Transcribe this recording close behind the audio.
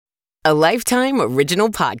a Lifetime original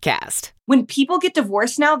podcast. When people get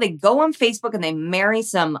divorced now, they go on Facebook and they marry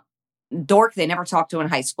some dork they never talked to in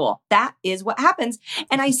high school. That is what happens.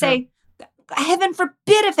 And I say, heaven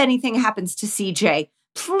forbid if anything happens to CJ.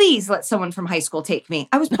 Please let someone from high school take me.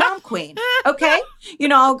 I was prom queen. Okay.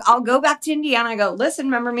 I'll go back to Indiana. I go, listen,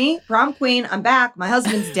 remember me? Prom queen. I'm back. My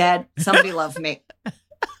husband's dead. Somebody love me.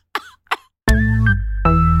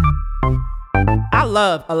 I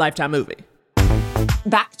love a Lifetime movie.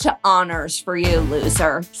 Back to honors for you,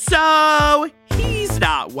 loser. So he's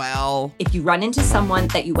not well. If you run into someone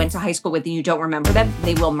that you went to high school with and you don't remember them,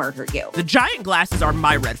 they will murder you. The giant glasses are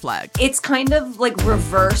my red flag. It's kind of like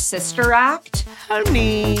reverse Sister Act.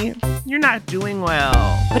 Honey, you're not doing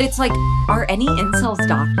well. But it's like, are any incels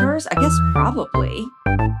doctors? I guess probably.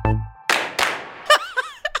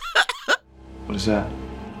 What is that?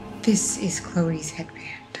 This is Chloe's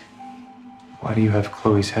headband. Why do you have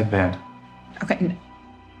Chloe's headband? Okay,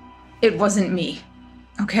 it wasn't me.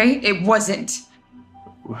 Okay? It wasn't.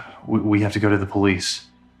 We have to go to the police.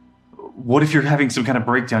 What if you're having some kind of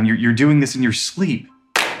breakdown? You're doing this in your sleep.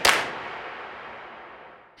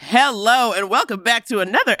 Hello, and welcome back to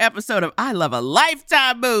another episode of I Love a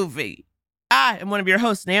Lifetime Movie. I am one of your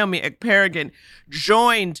hosts, Naomi Ekperigin,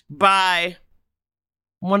 joined by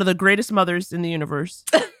one of the greatest mothers in the universe.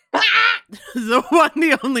 The one,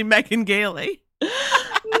 the only Megan Gailey.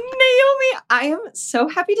 Naomi, I am so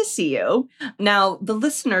happy to see you. Now, the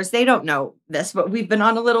listeners, they don't know this, but we've been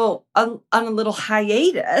on a little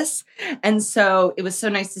hiatus. And so it was so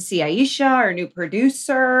nice to see Aisha, our new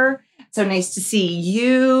producer. So nice to see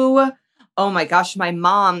you. Oh my gosh, my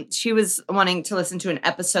mom, she was wanting to listen to an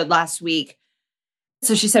episode last week.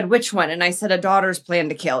 So she said, which one? And I said, A Daughter's Plan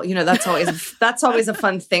to Kill. You know, that's always a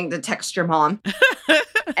fun thing to text your mom.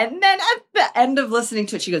 And then at the end of listening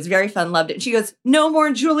to it, she goes, very fun, loved it. And she goes, no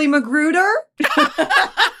more Julie Magruder?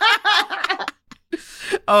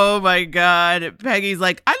 Oh my God. Peggy's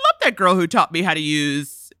like, I love that girl who taught me how to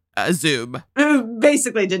use Zoom.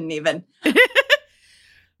 Basically didn't even.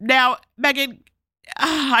 Now, Megan,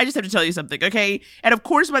 I just have to tell you something, okay? And of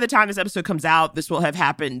course, by the time this episode comes out, this will have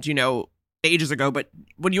happened, ages ago. But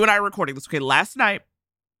when you and I were recording this, okay, last night,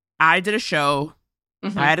 I did a show.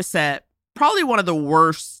 Mm-hmm. I had a set. Probably one of the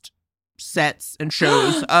worst sets and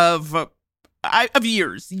shows of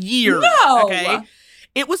years. No! Okay?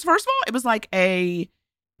 It was, first of all, it was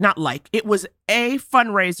it was a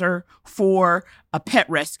fundraiser for a pet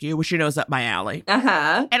rescue, which is up my alley.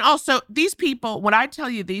 Uh-huh. And also, these people, when I tell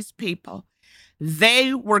you these people,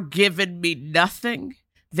 they were giving me nothing.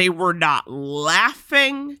 They were not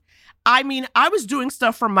laughing. I mean, I was doing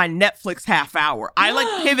stuff from my Netflix half hour.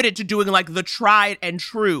 I pivoted to doing the tried and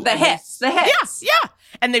true. The hits. Yeah.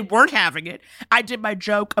 And they weren't having it. I did my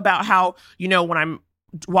joke about how, when I'm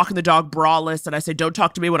walking the dog braless and I say, don't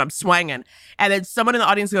talk to me when I'm swanging. And then someone in the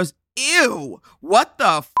audience goes, ew, what the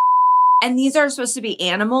f-? And these are supposed to be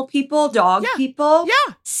animal people, dog people.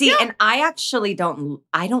 Yeah. See, and I actually don't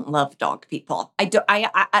love dog people.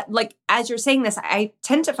 I as you're saying this, I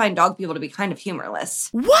tend to find dog people to be kind of humorless.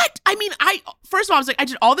 What? I mean, first of all, I was like, I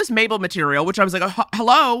did all this Mabel material, which I was like,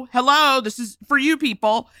 hello, this is for you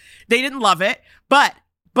people. They didn't love it. But,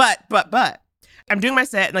 I'm doing my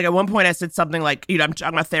set, and at one point I said something like, I'm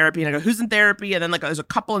talking about therapy, and I go, who's in therapy? And then there's a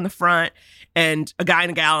couple in the front, and a guy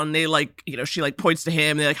and a gal, and they she points to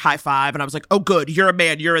him, they high five, and I was like, oh good, you're a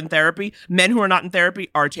man, you're in therapy. Men who are not in therapy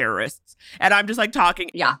are terrorists. And I'm just talking.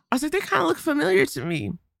 Yeah. I was like, they kind of look familiar to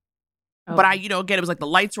me. Oh. But again, it was the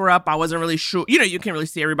lights were up. I wasn't really sure. You can't really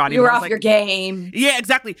see everybody. You were off your game. Yeah,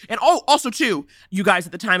 exactly. And also too, you guys,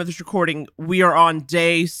 at the time of this recording, we are on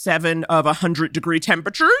day 7 of 100-degree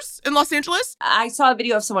temperatures in Los Angeles. I saw a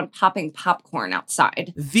video of someone popping popcorn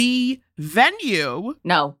outside. The venue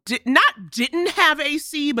didn't have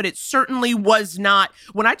AC, but it certainly was not.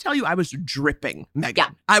 When I tell you I was dripping, Megan, yeah.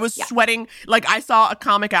 I was sweating. I saw a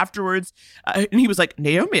comic afterwards, and he was like,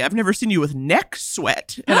 Naomi, I've never seen you with neck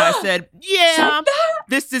sweat. And I said, yeah,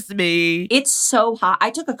 this is me. It's so hot.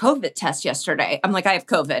 I took a COVID test yesterday. I'm like, I have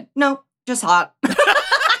COVID. No, just hot.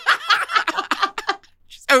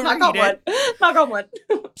 Knock on wood.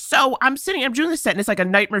 So I'm doing this set, and it's a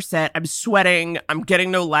nightmare set. I'm sweating. I'm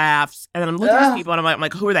getting no laughs. And then I'm looking at these people, and I'm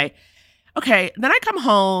like, who are they? Okay. Then I come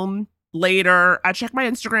home later. I check my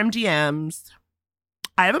Instagram DMs.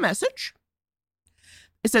 I have a message.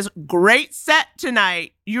 It says, great set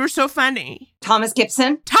tonight. You're so funny. Thomas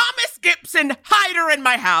Gibson, hide her in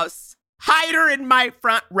my house. Hide her in my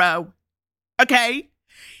front row. Okay?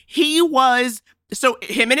 He was... So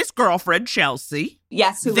him and his girlfriend, Chelsea.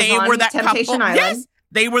 Yes, who was on Temptation Island. Yes,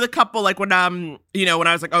 they were the couple, when I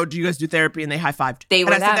was like, oh, do you guys do therapy? And they high-fived. They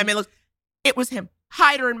were and I said, it was him.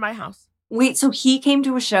 hide her in my house. Wait, so he came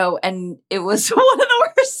to a show and it was one of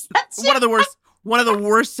the worst sets? One of the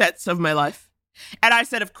worst sets of my life. And I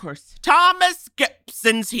said, of course, Thomas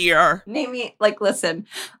Gibson's here. Name me, like, listen,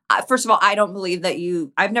 first of all, I don't believe that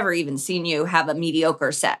I've never even seen you have a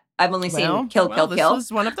mediocre set. I've only seen Kill. This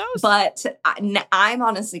was one of those. But I'm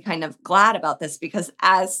honestly kind of glad about this because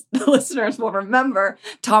as the listeners will remember,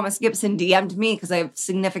 Thomas Gibson DM'd me because I have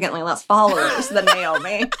significantly less followers than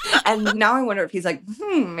Naomi. And now I wonder if he's like,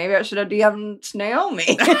 maybe I should have DM'd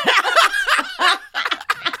Naomi.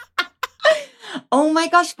 Oh my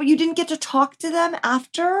gosh, but you didn't get to talk to them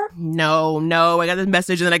after? No. I got this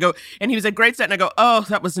message and then I go, and he was like, great set. And I go, oh,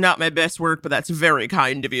 that was not my best work, but that's very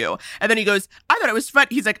kind of you. And then he goes, I thought it was fun.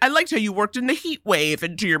 He's like, I liked how you worked in the heat wave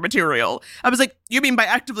into your material. I was like, you mean by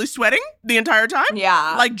actively sweating the entire time?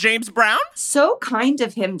 Yeah. Like James Brown? So kind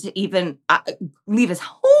of him to even leave his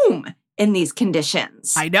home in these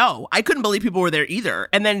conditions. I know. I couldn't believe people were there either.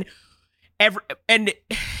 And then, and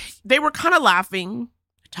they were kind of laughing,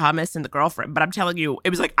 Thomas and the girlfriend, but I'm telling you, it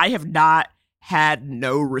was like I have not had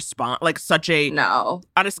no response, like such a no.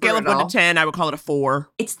 On a scale Brutal. of 1 to 10, I would call it a 4.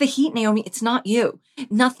 It's the heat, Naomi. It's not you.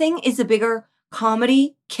 Nothing is a bigger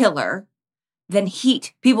comedy killer than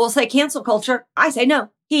heat. People will say cancel culture. I say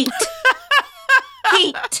no. Heat.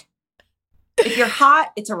 Heat. If you're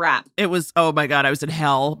hot, it's a wrap. It was, oh my God, I was in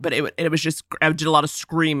hell, but it was just, I did a lot of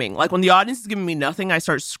screaming. Like when the audience is giving me nothing, I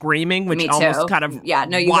start screaming, which almost kind of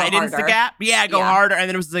widens the gap. Yeah, I go harder. And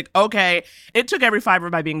then it was like, okay. It took every fiber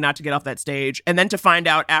of my being not to get off that stage. And then to find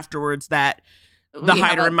out afterwards that the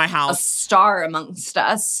hider in my house. A star amongst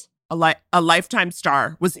us. A lifetime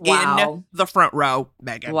star was in the front row,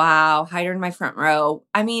 Megan. Wow, hider in my front row.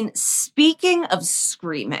 I mean, speaking of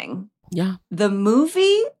screaming. Yeah. The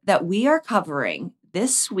movie that we are covering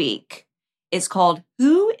this week is called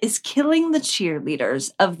Who is Killing the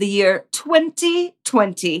Cheerleaders of the Year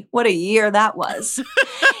 2020. What a year that was.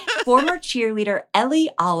 Former cheerleader Ellie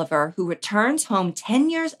Oliver, who returns home 10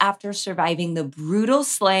 years after surviving the brutal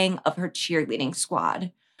slaying of her cheerleading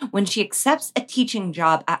squad. When she accepts a teaching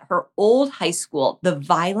job at her old high school, the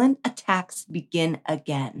violent attacks begin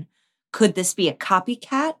again. Could this be a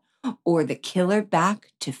copycat? Or the killer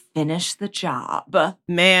back to finish the job?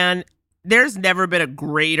 Man, there's never been a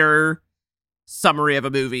greater summary of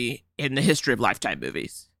a movie in the history of Lifetime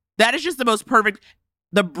movies. That is just the most perfect.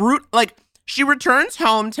 She returns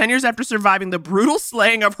home 10 years after surviving the brutal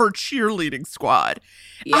slaying of her cheerleading squad.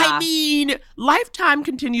 Yeah. I mean, Lifetime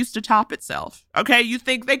continues to top itself. Okay, you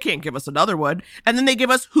think they can't give us another one. And then they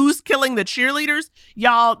give us Who's Killing the Cheerleaders?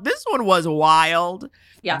 Y'all, this one was wild.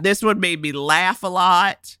 Yeah. This one made me laugh a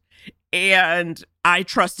lot. And I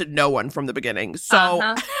trusted no one from the beginning. So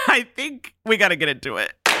I think we got to get into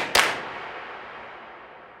it.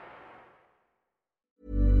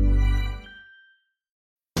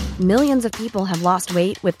 Millions of people have lost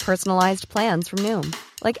weight with personalized plans from Noom.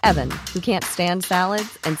 Like Evan, who can't stand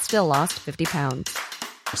salads and still lost 50 pounds.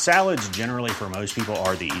 Salads generally for most people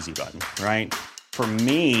are the easy button, right? For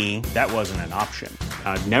me, that wasn't an option.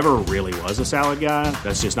 I never really was a salad guy.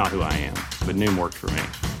 That's just not who I am. But Noom worked for me.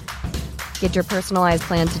 Get your personalized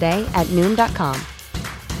plan today at Noom.com.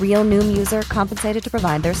 Real Noom user compensated to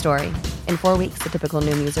provide their story. In 4 weeks, the typical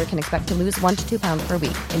Noom user can expect to lose 1 to 2 pounds per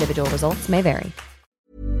week. Individual results may vary.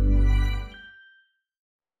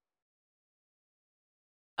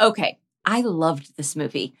 Okay, I loved this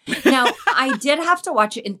movie. Now, I did have to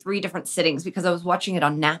watch it in 3 different sittings because I was watching it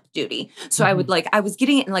on nap duty. So I was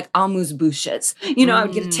getting it in like amuse-bouches. You know, I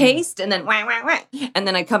would get a taste and then wah, wah, wah. And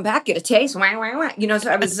then I'd come back, get a taste, wah, wah, wah. You know, so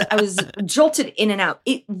I was jolted in and out.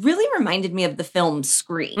 It really reminded me of the film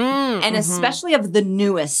Scream. And especially of the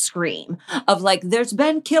newest Scream. Of like, there's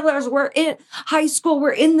been killers, we're in high school,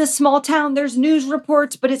 we're in this small town, there's news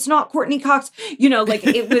reports, but it's not Courtney Cox. You know, like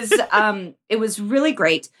it was really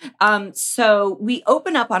great. So we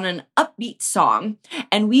open up on an upbeat song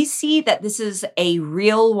and we see that this is a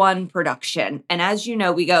Real One production. And as you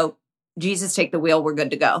know, we go, Jesus, take the wheel. We're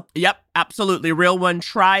good to go. Yep, absolutely. Real One,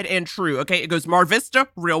 tried and true. Okay, it goes Mar Vista,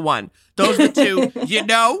 Real One. Those are the two. You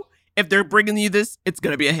know, if they're bringing you this, it's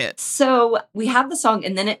going to be a hit. So we have the song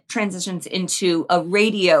and then it transitions into a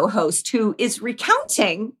radio host who is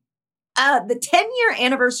recounting the 10-year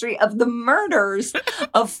anniversary of the murders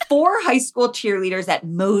of 4 high school cheerleaders at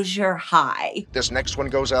Mosier High. This next one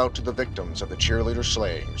goes out to the victims of the cheerleader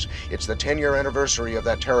slayings. It's the 10-year anniversary of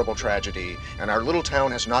that terrible tragedy, and our little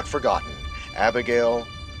town has not forgotten. Abigail,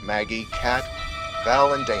 Maggie, Kat,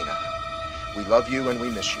 Val, and Dana. We love you and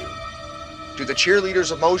we miss you. To the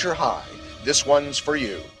cheerleaders of Mosier High, this one's for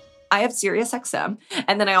you. I have Sirius XM,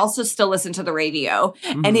 and then I also still listen to the radio.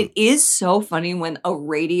 And it is so funny when a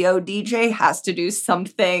radio DJ has to do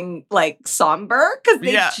something like somber because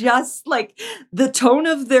they just like the tone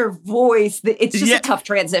of their voice. It's just a tough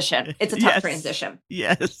transition. It's a tough transition.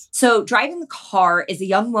 Yes. So driving the car is a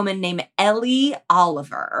young woman named Ellie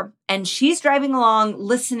Oliver. And she's driving along,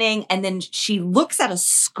 listening, and then she looks at a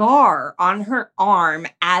scar on her arm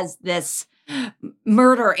as this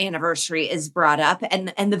murder anniversary is brought up.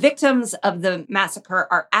 And the victims of the massacre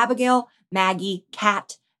are Abigail, Maggie,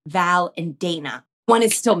 Kat, Val, and Dana. One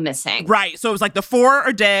is still missing. Right. So it was like the 4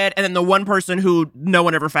 are dead, and then the one person who no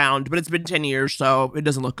one ever found, but it's been 10 years, so it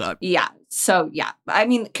doesn't look good. Yeah. So, yeah. I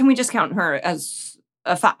mean, can we just count her as...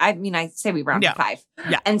 I say we round to 5.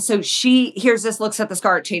 Yeah. And so she hears this, looks at the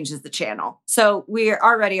scar, changes the channel. So we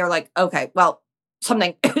already are like, okay, well,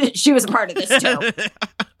 something, she was a part of this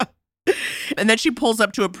too. And then she pulls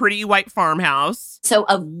up to a pretty white farmhouse. So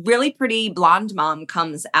a really pretty blonde mom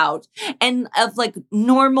comes out and of like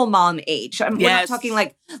normal mom age. We're not talking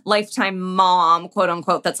like lifetime mom, quote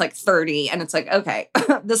unquote, that's like 30. And it's like, okay,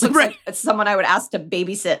 this looks like someone I would ask to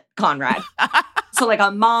babysit Conrad. So like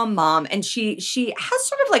a mom, and she has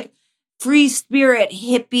sort of like free spirit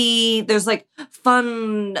hippie. There's like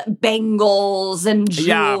fun bangles and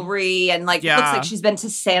jewelry and like looks like she's been to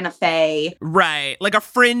Santa Fe. Right. Like a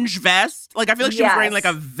fringe vest. Like I feel like she was wearing like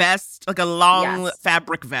a vest, like a long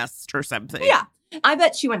fabric vest or something. Yeah. I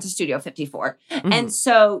bet she went to Studio 54. And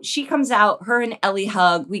so she comes out, her and Ellie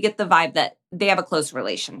hug. We get the vibe that they have a close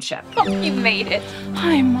relationship. Oh, you made it.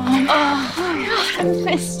 Hi, Mom. Oh, God, I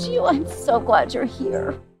missed you. I'm so glad you're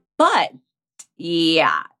here. But,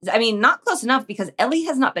 yeah. I mean, not close enough because Ellie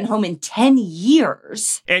has not been home in 10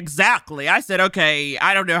 years. Exactly. I said, okay,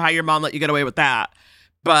 I don't know how your mom let you get away with that.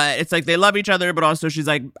 But it's like they love each other, but also she's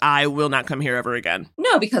like, I will not come here ever again.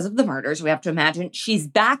 No, because of the murders, we have to imagine. She's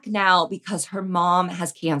back now because her mom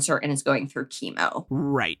has cancer and is going through chemo.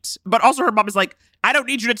 Right. But also her mom is like, I don't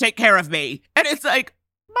need you to take care of me. And it's like,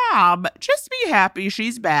 Mom, just be happy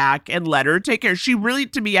she's back and let her take care. She really,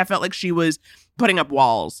 to me, I felt like she was putting up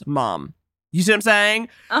walls, Mom. You see what I'm saying?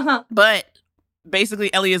 Uh-huh. But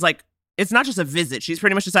basically, Ellie is like, it's not just a visit. She's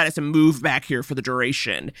pretty much decided to move back here for the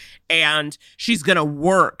duration. And she's going to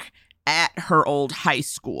work at her old high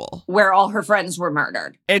school. Where all her friends were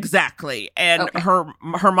murdered. Exactly. And her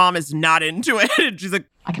mom is not into it. And she's like,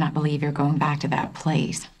 I cannot believe you're going back to that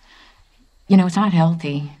place. You know, it's not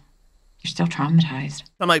healthy. You're still traumatized.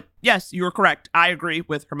 I'm like, yes, you were correct. I agree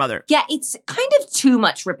with her mother. Yeah, it's kind of too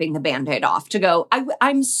much ripping the Band-Aid off to go,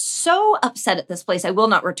 I'm so upset at this place. I will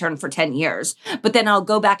not return for 10 years. But then I'll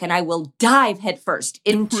go back and I will dive headfirst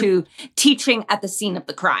into teaching at the scene of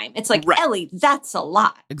the crime. It's like, Ellie, that's a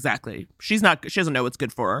lot. Exactly. She doesn't know what's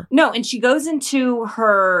good for her. No, and she goes into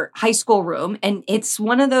her high school room, and it's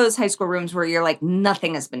one of those high school rooms where you're like,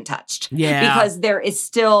 nothing has been touched. Yeah. Because there is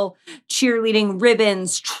still cheerleading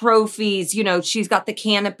ribbons, trophies. You know, she's got the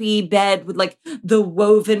canopy bed with like the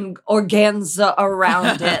woven organza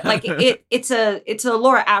around it. Like it's a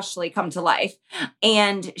Laura Ashley come to life.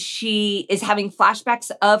 And she is having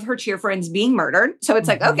flashbacks of her cheer friends being murdered. So it's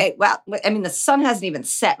like, okay, well, I mean, the sun hasn't even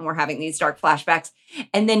set and we're having these dark flashbacks.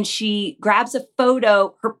 And then she grabs a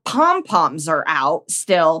photo. Her pom-poms are out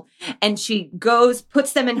still. And she goes,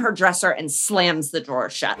 puts them in her dresser and slams the drawer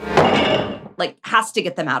shut. Like, has to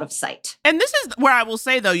get them out of sight. And this is where I will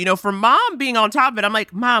say, though, you know, for Mom being on top of it, I'm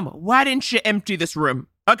like, Mom, why didn't you empty this room?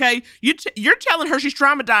 Okay, you're telling her she's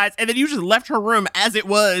traumatized, and then you just left her room as it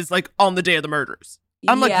was, like, on the day of the murders.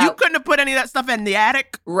 I'm like, you couldn't have put any of that stuff in the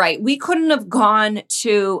attic? Right. We couldn't have gone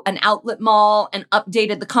to an outlet mall and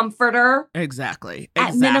updated the comforter. Exactly.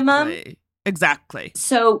 At minimum. Exactly.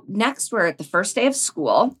 So next we're at the first day of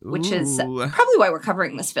school, which is probably why we're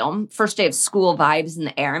covering this film. First day of school vibes in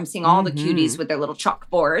the air. I'm seeing all the cuties with their little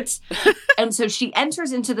chalkboards. And so she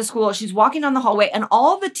enters into the school. She's walking down the hallway and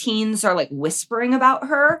all the teens are like whispering about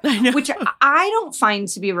her, which I don't find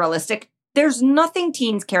to be realistic. There's nothing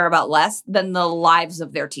teens care about less than the lives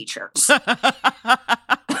of their teachers.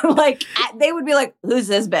 Like, they would be like, who's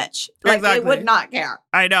this bitch? Like, exactly. They would not care.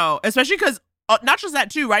 I know. Especially because not just that,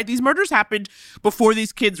 too, right? These murders happened before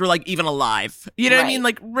these kids were, like, even alive. You know what I mean?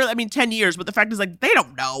 Like, really, I mean, 10 years. But the fact is, like, they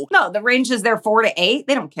don't know. No, the range is there 4 to 8.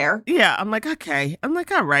 They don't care. Yeah, I'm like, okay. I'm like,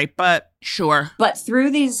 all right, but sure. But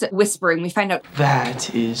through these whispering, we find out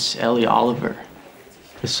that is Ellie Oliver,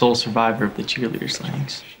 the sole survivor of the cheerleader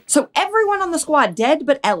slayings. So everyone on the squad dead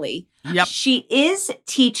but Ellie. Yep. She is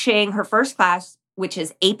teaching her first class, which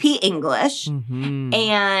is AP English.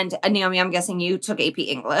 And Naomi, I'm guessing you took AP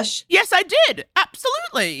English. Yes, I did.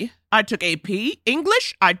 Absolutely. I took AP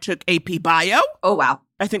English. I took AP Bio. Oh, wow.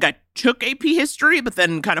 I think I took AP History, but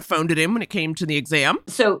then kind of phoned it in when it came to the exam.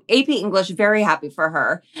 So AP English, very happy for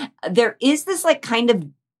her. There is this like kind of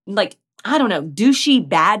like, I don't know, douchey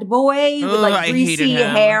bad boy with like greasy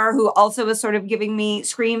hair who also is sort of giving me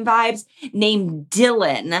Scream vibes named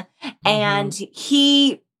Dylan. And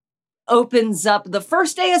he opens up the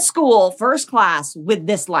first day of school, first class, with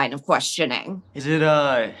this line of questioning. Is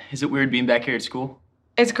it weird being back here at school?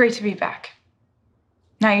 It's great to be back.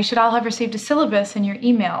 Now, you should all have received a syllabus in your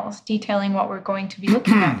emails detailing what we're going to be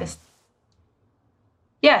looking at this.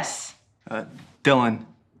 Yes. Dylan.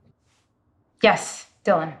 Yes,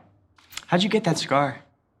 Dylan. How'd you get that scar?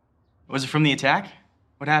 Was it from the attack?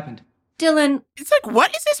 What happened? Dylan. It's like,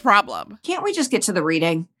 what is his problem? Can't we just get to the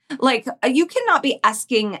reading? Like, you cannot be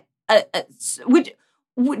asking,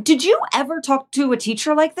 did you ever talk to a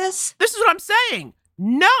teacher like this? This is what I'm saying.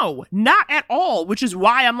 No, not at all, which is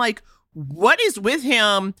why I'm like, what is with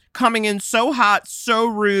him coming in so hot, so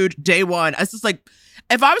rude, day one? It's just like,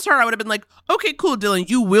 if I was her, I would have been like, okay, cool, Dylan,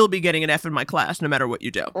 you will be getting an F in my class no matter what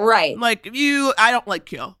you do. Right. Like, I don't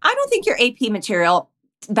like you. I don't think your AP material,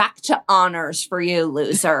 back to honors for you,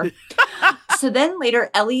 loser. So then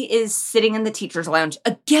later, Ellie is sitting in the teacher's lounge.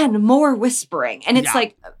 Again, more whispering. And it's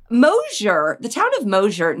like, Mosier, the town of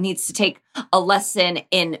Mosier needs to take a lesson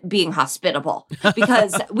in being hospitable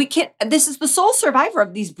because this is the sole survivor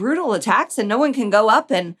of these brutal attacks and no one can go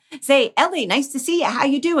up and say, Ellie, nice to see you. How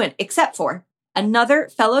you doing? Except for another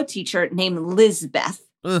fellow teacher named Lizbeth.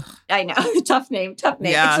 Ugh. I know. Tough name.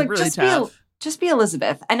 Yeah, it's like, really tough. Just be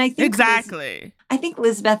Elizabeth. And I think exactly. I think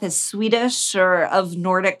Lizbeth is Swedish or of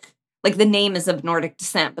Nordic, like the name is of Nordic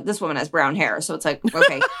descent, but this woman has brown hair. So it's like,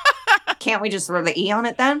 okay, can't we just throw the E on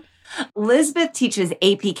it then? Lizbeth teaches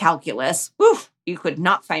AP calculus. Oof, you could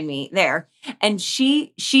not find me there. And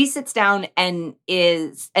she sits down and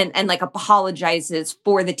and like apologizes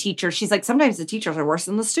for the teacher. She's like, sometimes the teachers are worse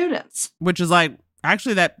than the students. Which is like,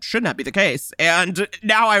 actually, that should not be the case. And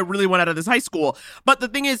now I really want out of this high school. But the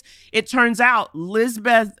thing is, it turns out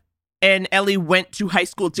Lizbeth and Ellie went to high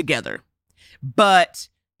school together. But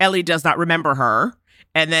Ellie does not remember her.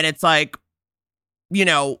 And then it's like, you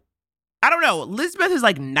know, I don't know. Lizbeth is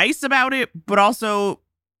like nice about it, but also,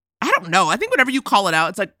 I don't know. I think whenever you call it out,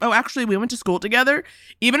 it's like, oh, actually, we went to school together.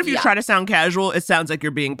 Even if you try to sound casual, it sounds like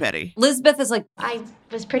you're being petty. Lizbeth is like, I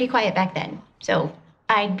was pretty quiet back then, so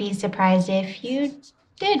I'd be surprised if you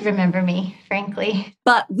did remember me, frankly.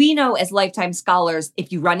 But we know as lifetime scholars,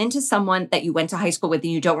 if you run into someone that you went to high school with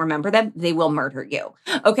and you don't remember them, they will murder you.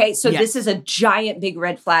 Okay, so this is a giant big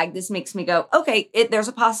red flag. This makes me go, okay, there's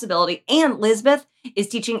a possibility. And Lizbeth is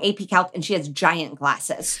teaching AP Calc and she has giant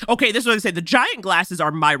glasses. Okay, this is what I say. The giant glasses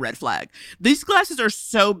are my red flag. These glasses are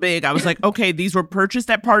so big. I was like, okay, these were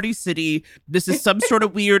purchased at Party City. This is some sort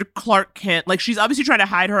of weird Clark Kent. Like, she's obviously trying to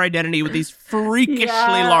hide her identity with these freakishly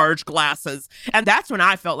large glasses. And that's when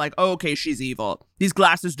I felt like, oh, okay, she's evil. These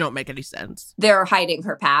glasses don't make any sense. They're hiding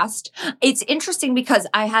her past. It's interesting because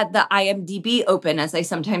I had the IMDb open, as I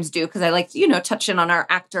sometimes do, because I like, you know, touch in on our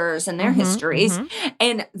actors and their histories.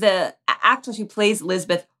 And the actress who plays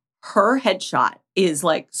Lizbeth, her headshot is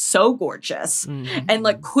like so gorgeous and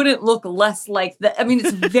like couldn't look less like that. I mean,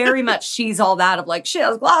 it's very much she's all that of like, she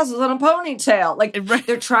has glasses and a ponytail. Like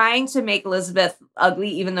they're trying to make Lizbeth ugly,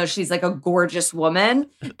 even though she's like a gorgeous woman,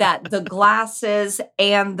 that the glasses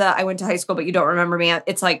and the I went to high school, but you don't remember me.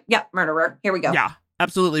 It's like, yeah, murderer. Here we go. Yeah,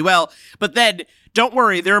 absolutely. Well, but then don't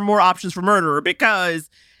worry. There are more options for murderer because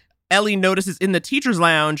Ellie notices in the teacher's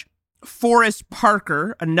lounge Forrest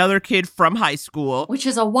Parker, another kid from high school. Which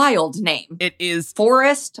is a wild name. It is.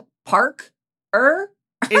 Forrest Parker?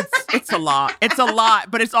 It's a lot. It's a lot,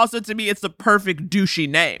 but it's also, to me, it's the perfect douchey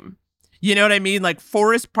name. You know what I mean? Like,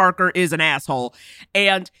 Forrest Parker is an asshole.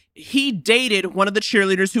 And he dated one of the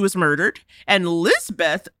cheerleaders who was murdered. And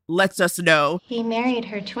Lizbeth lets us know He married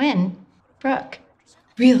her twin, Brooke.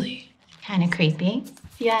 Really? Kind of creepy.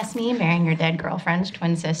 If you ask me, marrying your dead girlfriend's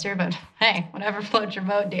twin sister, but hey, whatever floats your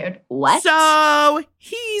boat, dude. What? So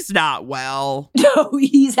he's not well. No,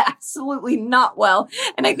 he's absolutely not well.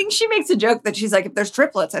 And I think she makes a joke that she's like, if there's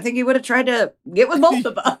triplets, I think he would have tried to get with both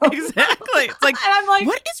of them. Exactly. It's like, and I'm like,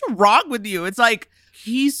 what is wrong with you? It's like,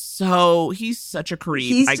 he's such a creep.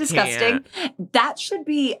 He's disgusting. That should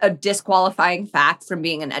be a disqualifying fact from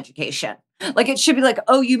being in education. Like, it should be like,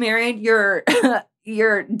 oh, you married your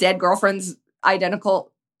your dead girlfriend's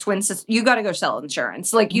identical twin sister. You got to go sell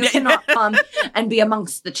insurance. Like, you cannot come and be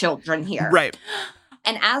amongst the children here. Right.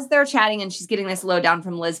 And as they're chatting and she's getting this lowdown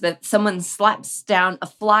from Elizabeth, someone slaps down a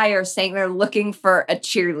flyer saying they're looking for a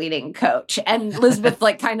cheerleading coach. And Elizabeth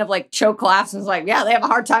kind of choke laughs and is like, yeah, they have a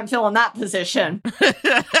hard time filling that position.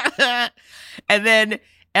 And then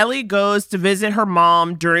Ellie goes to visit her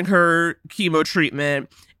mom during her chemo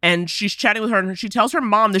treatment. And she's chatting with her, and she tells her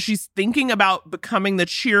mom that she's thinking about becoming the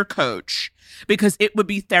cheer coach because it would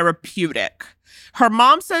be therapeutic. Her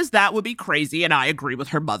mom says that would be crazy, and I agree with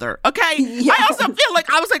her mother. Okay. Yes. I also feel like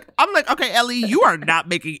I'm like, okay, Ellie, you are not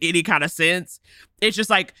making any kind of sense. It's just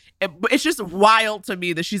it's just wild to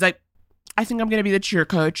me that she's like, I think I'm going to be the cheer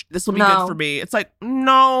coach. This will be good for me. It's like,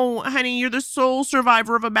 no, honey, you're the sole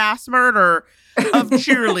survivor of a mass murder of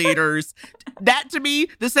cheerleaders. That, to me,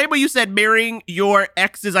 the same way you said marrying your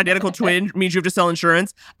ex's identical twin means you have to sell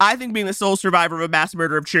insurance, I think being the sole survivor of a mass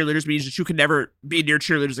murder of cheerleaders means that you can never be near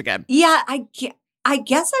cheerleaders again. Yeah, I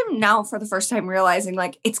guess I'm now for the first time realizing,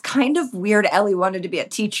 it's kind of weird Ellie wanted to be a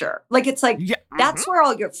teacher. That's where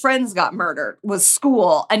all your friends got murdered, was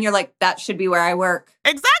school. And you're like, that should be where I work.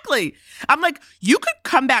 Exactly. I'm like, you could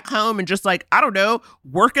come back home and just I don't know,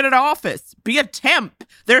 work in an office, be a temp.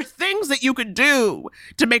 There are things that you could do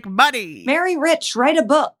to make money. Marry rich, write a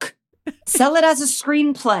book. Sell it as a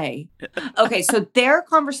screenplay. Okay, so their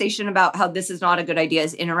conversation about how this is not a good idea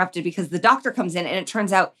is interrupted because the doctor comes in and it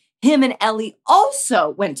turns out him and Ellie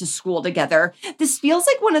also went to school together. This feels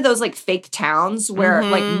like one of those fake towns where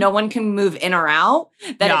no one can move in or out.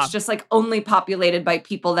 It's just only populated by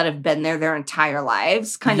people that have been there their entire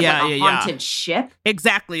lives. Kind of like a haunted ship.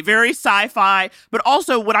 Exactly. Very sci-fi. But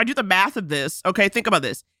also when I do the math of this, okay, think about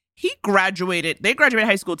this. They graduated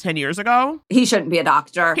high school 10 years ago. He shouldn't be a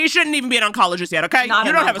doctor. He shouldn't even be an oncologist yet, okay? You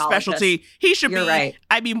don't have a specialty. He should be, right.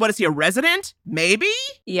 I mean, what is he, a resident? Maybe?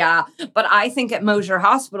 Yeah, but I think at Mosier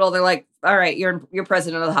Hospital, they're like, all right, you're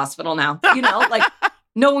president of the hospital now.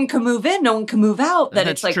 No one can move in, no one can move out.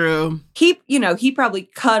 That's true. He probably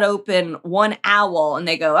cut open one owl and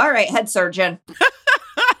they go, all right, head surgeon.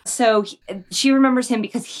 So she remembers him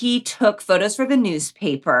because he took photos for the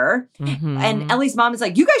newspaper. Mm-hmm. And Ellie's mom is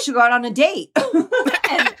like, you guys should go out on a date.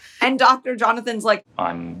 and Dr. Jonathan's like,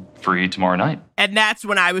 I'm free tomorrow night. And that's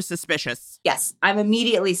when I was suspicious. Yes, I'm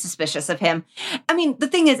immediately suspicious of him. I mean, the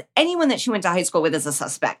thing is, anyone that she went to high school with is a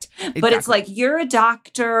suspect. Exactly. But it's like, you're a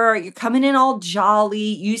doctor, you're coming in all jolly,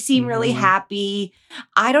 you seem really happy.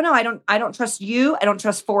 I don't know. I don't trust you. I don't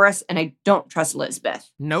trust Forrest. And I don't trust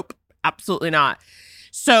Elizabeth. Nope, absolutely not.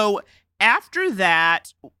 So after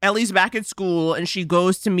that, Ellie's back at school and she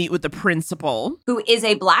goes to meet with the principal. Who is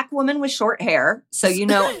a Black woman with short hair. So,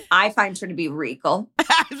 I find her to be regal.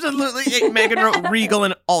 Absolutely. Megan wrote regal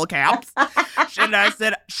in all caps. And I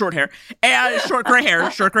said short hair. And short gray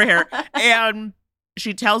hair. And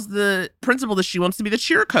she tells the principal that she wants to be the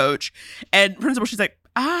cheer coach. And principal, she's like,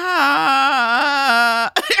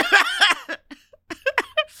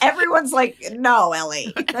 Everyone's like, no,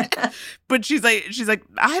 Ellie. But she's like,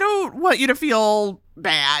 I don't want you to feel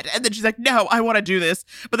bad. And then she's like, no, I want to do this.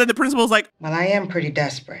 But then the principal's like, well, I am pretty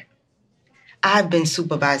desperate. I've been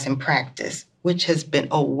supervising practice, which has been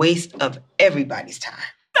a waste of everybody's time.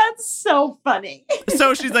 That's so funny.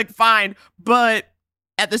 So she's like, fine. But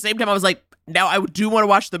at the same time, I was like, now I do want to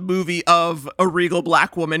watch the movie of a regal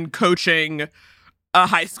Black woman coaching a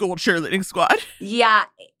high school cheerleading squad. Yeah,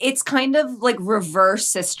 it's kind of like reverse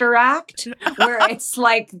Sister Act, where it's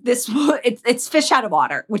like this, it's fish out of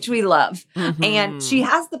water, which we love. Mm-hmm. And she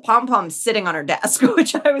has the pom-poms sitting on her desk,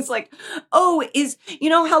 which I was like, oh,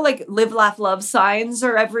 how live, laugh, love signs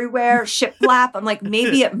are everywhere, shiplap? I'm like,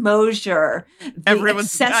 maybe at Mosier, the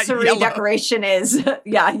accessory decoration is,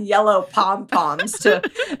 yellow pom-poms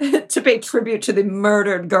to pay tribute to the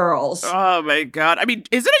murdered girls. Oh my God. I mean,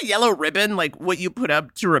 is it a yellow ribbon, like what you put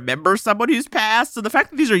up to remember someone who's passed? So the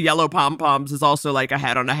fact that these are yellow pom-poms is also like a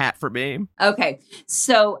hat on a hat for me. Okay.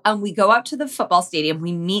 So we go out to the football stadium.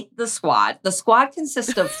 We meet the squad. The squad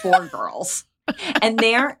consists of 4 girls. And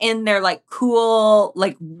they're in their cool,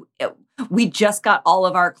 we just got all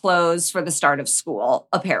of our clothes for the start of school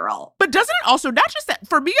apparel. But doesn't it also, not just that,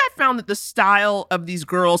 for me, I found that the style of these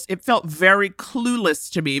girls, it felt very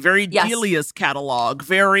Clueless to me, very Delia's catalog,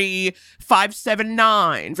 very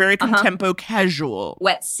 579, very contempo casual.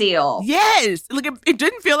 Wet Seal. Yes. It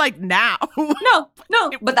didn't feel like now. No.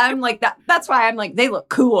 But I'm like, that's why I'm like, they look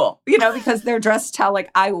cool, because they're dressed how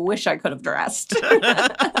I wish I could have dressed.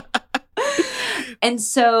 And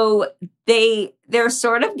so they're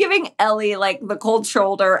sort of giving Ellie the cold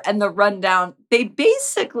shoulder and the rundown. They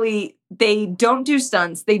don't do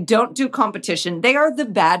stunts. They don't do competition. They are the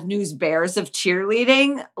bad news bears of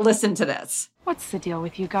cheerleading. Listen to this. What's the deal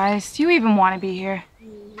with you guys? Do you even want to be here?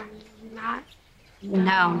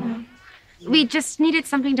 No. We just needed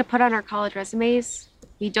something to put on our college resumes.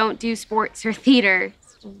 We don't do sports or theater.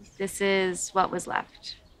 So this is what was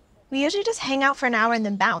left. We usually just hang out for an hour and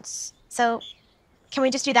then bounce. So, can we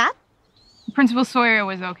just do that? Principal Sawyer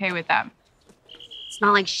was okay with that. It's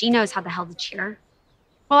not like she knows how the hell to cheer.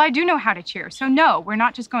 Well, I do know how to cheer, so no, we're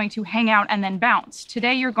not just going to hang out and then bounce.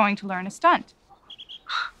 Today you're going to learn a stunt.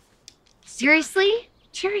 Seriously?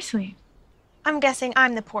 Seriously. I'm guessing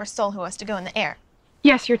I'm the poor soul who has to go in the air.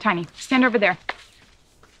 Yes, you're tiny. Stand over there.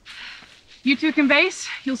 You two can base,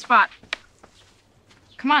 you'll spot.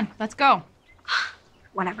 Come on, let's go.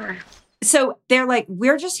 Whatever. So they're like,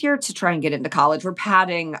 we're just here to try and get into college. We're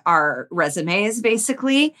padding our resumes,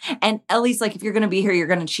 basically. And Ellie's like, if you're going to be here, you're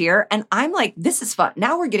going to cheer. And I'm like, this is fun.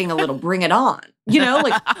 Now we're getting a little bring it on. You know,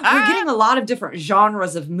 like we're getting a lot of different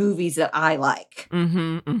genres of movies that I like.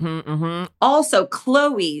 Also,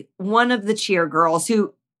 Chloe, one of the cheer girls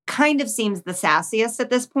who kind of seems the sassiest at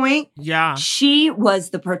this point. Yeah. She was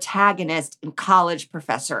the protagonist in College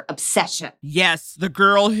Professor Obsession. Yes, the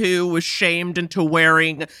girl who was shamed into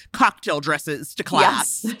wearing cocktail dresses to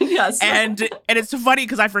class. Yes. And it's so funny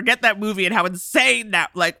because I forget that movie and how insane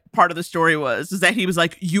that like part of the story was, is that he was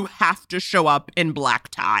like, you have to show up in black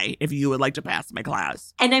tie if you would like to pass my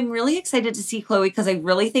class. And I'm really excited to see Chloe because I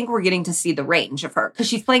really think we're getting to see the range of her because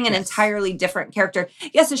she's playing an entirely different character.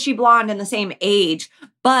 Yes, is she blonde and the same age,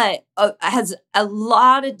 but has a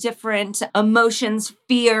lot of different emotions,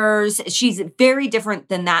 fears. She's very different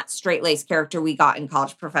than that straight-laced character we got in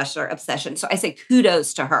College Professor Obsession. So I say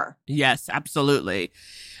kudos to her. Yes, absolutely.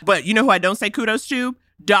 But you know who I don't say kudos to?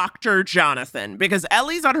 Dr. Jonathan, because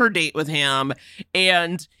Ellie's on her date with him,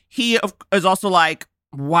 and he is also like,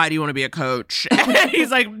 why do you want to be a coach? And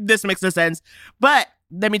he's like, this makes no sense. But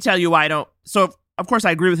let me tell you why I don't. So, of course,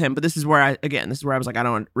 I agree with him, but this is where I was like, I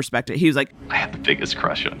don't respect it. He was like, I have the biggest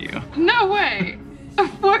crush on you. No way.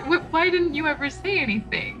 Why didn't you ever say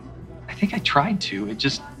anything? I think I tried to.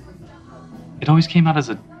 It always came out as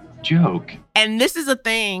a joke. And this is a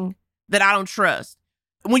thing that I don't trust.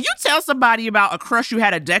 When you tell somebody about a crush you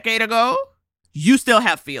had a decade ago, you still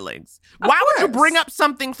have feelings. Why would you bring up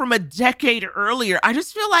something from a decade earlier? I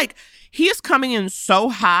just feel like he is coming in so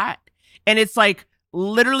hot, and it's like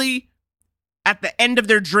literally at the end of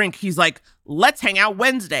their drink, he's like, let's hang out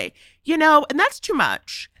Wednesday. You know, and that's too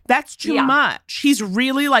much. That's too much. He's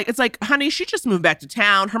really like, it's like, honey, she just moved back to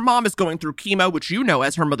town. Her mom is going through chemo, which you know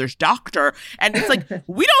as her mother's doctor. And it's like,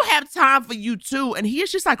 we don't have time for you too. And he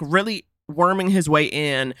is just like really worming his way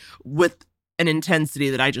in with an intensity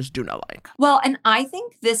that I just do not like. Well, and I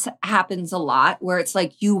think this happens a lot where it's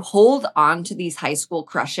like you hold on to these high school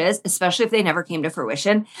crushes, especially if they never came to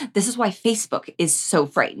fruition. This is why Facebook is so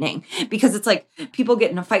frightening, because it's like people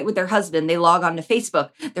get in a fight with their husband. They log on to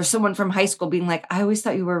Facebook. There's someone from high school being like, I always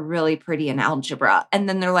thought you were really pretty in algebra. And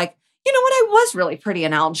then they're like, you know what? I was really pretty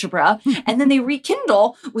in algebra. And then they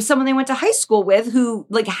rekindle with someone they went to high school with who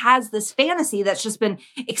like has this fantasy that's just been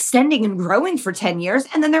extending and growing for 10 years.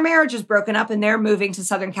 And then their marriage is broken up and they're moving to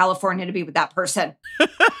Southern California to be with that person.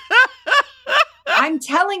 I'm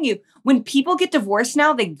telling you, when people get divorced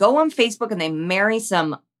now, they go on Facebook and they marry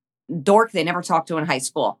some dork they never talked to in high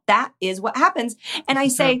school. That is what happens. And I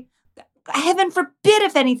say, heaven forbid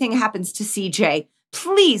if anything happens to CJ.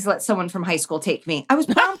 Please let someone from high school take me. I was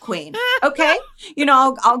prom queen. Okay. You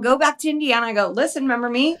know, I'll go back to Indiana. I go, listen, remember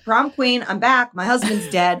me? Prom queen. I'm back. My husband's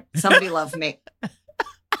dead. Somebody love me.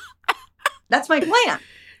 That's my plan.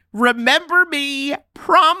 Remember me,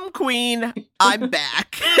 prom queen. I'm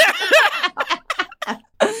back.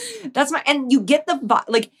 That's and you get the,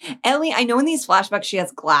 like, Ellie, I know in these flashbacks she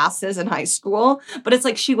has glasses in high school, but it's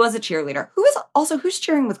like she was a cheerleader. Who's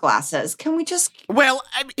cheering with glasses? Can we just. Well,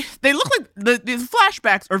 I mean, they look like, the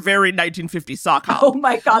flashbacks are very 1950s sock hop. Oh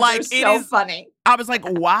my God, like, they're so funny. I was like,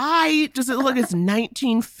 why does it look like it's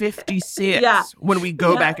 1956 when we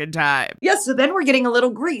go back in time? Yeah, so then we're getting a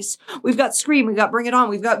little Grease. We've got Scream, we've got Bring It On,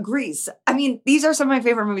 we've got Grease. I mean, these are some of my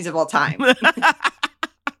favorite movies of all time.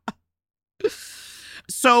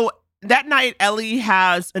 So that night, Ellie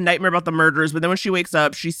has a nightmare about the murders, but then when she wakes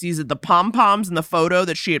up, she sees that the pom-poms in the photo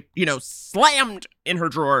that she had, slammed in her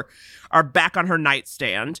drawer are back on her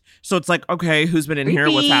nightstand. So it's like, okay, who's been in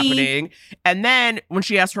here? What's happening? And then when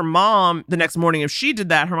she asked her mom the next morning if she did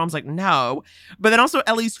that, her mom's like, no. But then also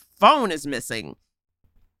Ellie's phone is missing.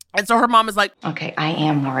 And so her mom is like, okay, I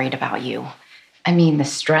am worried about you. I mean, the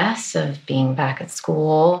stress of being back at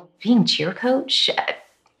school, being cheer coach,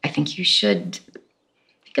 I think you should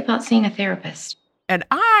think about seeing a therapist. And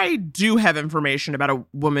I do have information about a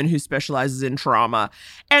woman who specializes in trauma.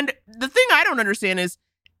 And the thing I don't understand is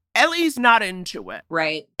Ellie's not into it.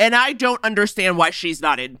 Right. And I don't understand why she's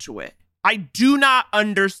not into it. I do not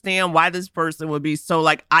understand why this person would be so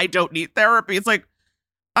like, I don't need therapy. It's like,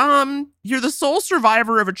 you're the sole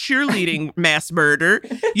survivor of a cheerleading mass murder.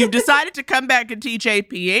 You've decided to come back and teach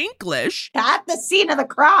AP English at the scene of the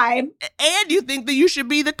crime. And you think that you should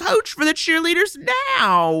be the coach for the cheerleaders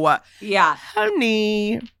now. Yeah.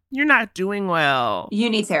 Honey, you're not doing well. You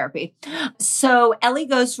need therapy. So Ellie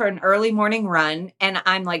goes for an early morning run, and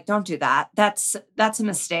I'm like, don't do that. That's a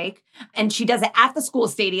mistake. And she does it at the school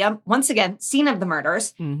stadium. Once again, scene of the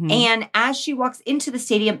murders. Mm-hmm. And as she walks into the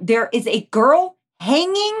stadium, there is a girl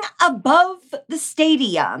hanging above the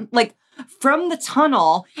stadium, like from the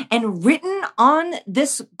tunnel, and written on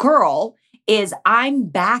this girl is, "I'm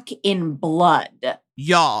back in blood."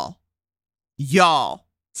 Y'all.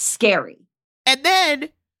 Scary. And then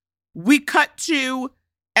we cut to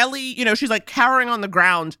Ellie, she's like cowering on the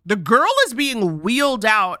ground. The girl is being wheeled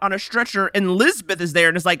out on a stretcher, and Lisbeth is there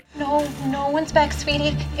and is like, No one's back,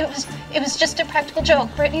 sweetie. It was just a practical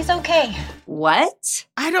joke. Brittany's okay. What?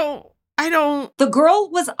 I don't. The girl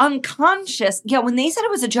was unconscious. Yeah, when they said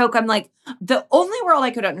it was a joke, I'm like, the only world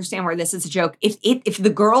I could understand where this is a joke, if the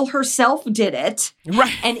girl herself did it,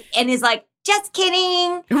 right, and is like, just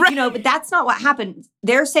kidding, right. But that's not what happened.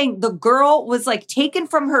 They're saying the girl was like taken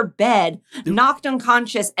from her bed, knocked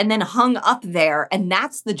unconscious, and then hung up there, and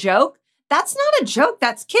that's the joke. That's not a joke.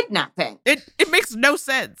 That's kidnapping. It makes no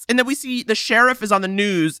sense. And then we see the sheriff is on the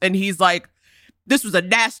news, and he's like, this was a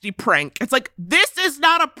nasty prank. It's like, this is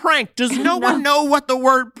not a prank. Does no one know what the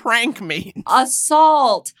word prank means?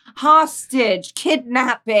 Assault, hostage,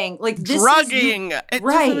 kidnapping, like this drugging. It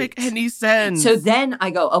doesn't make any sense. So then I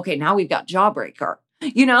go, okay, now we've got Jawbreaker.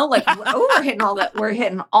 We're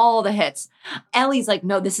hitting all the hits. Ellie's like,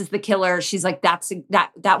 no, this is the killer. She's like,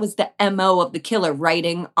 that was the MO of the killer,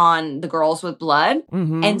 writing on the girls with blood.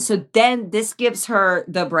 Mm-hmm. And so then this gives her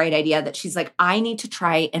the bright idea that she's like, I need to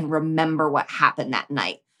try and remember what happened that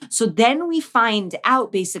night. So then we find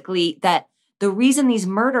out basically that the reason these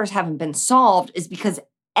murders haven't been solved is because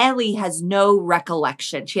Ellie has no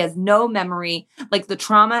recollection. She has no memory. Like, the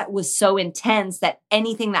trauma was so intense that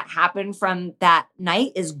anything that happened from that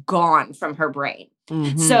night is gone from her brain.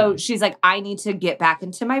 Mm-hmm. So she's like, I need to get back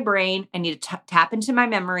into my brain. I need to tap into my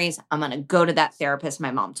memories. I'm going to go to that therapist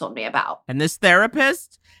my mom told me about. And this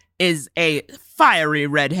therapist is a fiery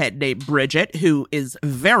redhead named Bridget, who is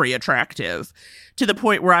very attractive, to the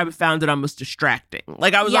point where I found it almost distracting.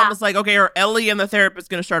 Like, I was almost like, okay, are Ellie and the therapist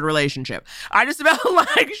going to start a relationship? I just felt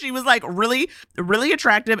like she was like really, really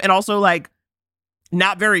attractive, and also like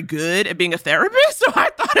not very good at being a therapist. So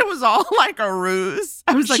I thought it was all like a ruse.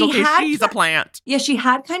 I was like, okay, she's a plant. Yeah, she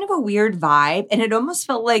had kind of a weird vibe, and it almost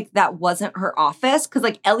felt like that wasn't her office, because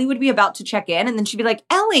like Ellie would be about to check in, and then she'd be like,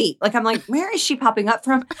 Ellie. Like, I'm like, where is she popping up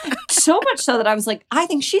from? So much so that I was like, I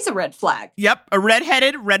think she's a red flag. Yep, a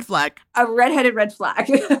redheaded red flag. A redheaded red flag.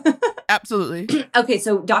 Absolutely. Okay,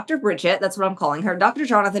 so Dr. Bridget, that's what I'm calling her. Dr.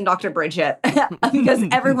 Jonathan, Dr. Bridget, because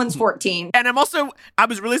everyone's 14. And I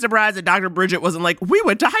was really surprised that Dr. Bridget wasn't like, we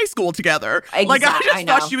went to high school together. Exactly, like, I just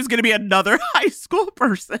thought she was going to be another high school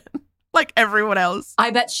person, like everyone else.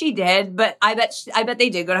 I bet she did, but I bet they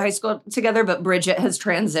did go to high school together, but Bridget has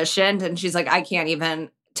transitioned, and she's like, I can't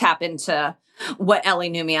even tap into what Ellie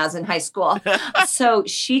knew me as in high school. So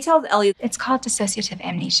she tells Ellie, it's called dissociative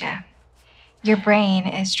amnesia. Your brain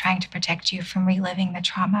is trying to protect you from reliving the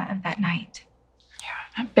trauma of that night.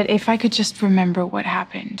 Yeah, but if I could just remember what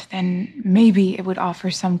happened, then maybe it would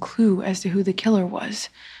offer some clue as to who the killer was.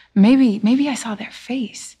 Maybe I saw their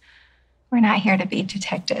face. We're not here to be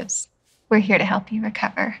detectives. We're here to help you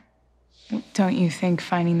recover. Don't you think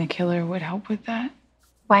finding the killer would help with that?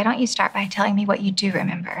 Why don't you start by telling me what you do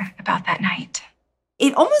remember about that night?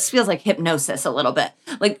 It almost feels like hypnosis a little bit.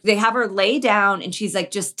 Like, they have her lay down and she's like,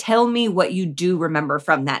 just tell me what you do remember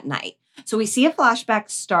from that night. So we see a flashback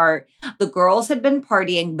start. The girls had been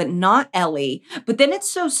partying, but not Ellie. But then it's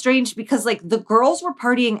so strange because like the girls were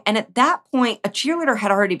partying, and at that point, a cheerleader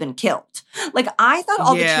had already been killed. Like, I thought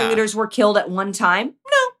all the cheerleaders were killed at one time.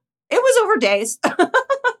 No, it was over days.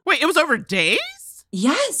 Wait, it was over days?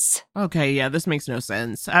 Yes. Okay, yeah, this makes no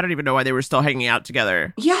sense. I don't even know why they were still hanging out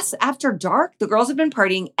together. Yes, after dark, the girls had been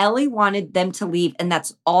partying. Ellie wanted them to leave, and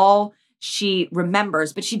that's all she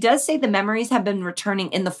remembers. But she does say the memories have been returning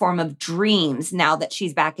in the form of dreams now that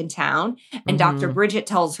she's back in town. And Dr. Bridget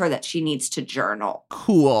tells her that she needs to journal.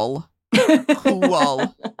 Cool.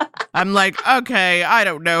 I'm like, okay, I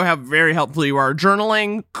don't know how very helpful you are.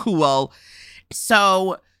 Journaling, cool.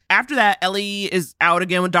 So after that, Ellie is out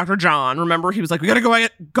again with Dr. John. Remember, he was like, we gotta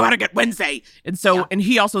go out again Wednesday. And so, and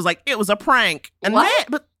he also was like, it was a prank. And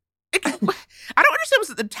what? I don't understand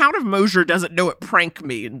that the town of Mosier doesn't know what prank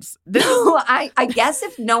means. No, I guess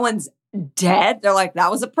if no one's dead. They're like,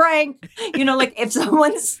 that was a prank. You know, like if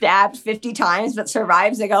someone's stabbed 50 times but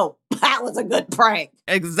survives, they go, that was a good prank.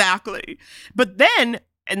 Exactly. But then,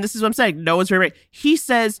 and this is what I'm saying, no one's very right. He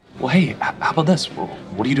says, Well, hey, how about this? Well,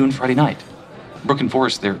 what are you doing Friday night? Brooke and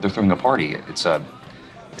Forrest, they're throwing a party. It's a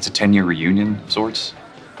 10-year reunion of sorts,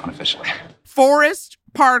 unofficially. Forrest,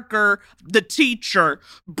 Parker, the teacher,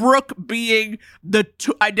 Brooke being the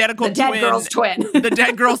identical the twin. Dead girl's twin. The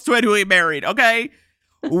dead girl's twin who he married, okay?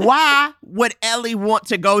 Why would Ellie want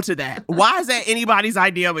to go to that? Why is that anybody's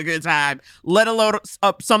idea of a good time? Let alone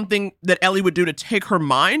something that Ellie would do to take her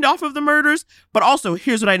mind off of the murders. But also,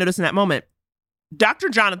 here's what I noticed in that moment. Dr.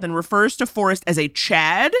 Jonathan refers to Forrest as a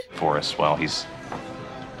Chad. Forrest, well, he's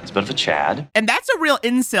a bit of a Chad. And that's a real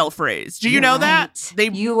incel phrase. Do you know that?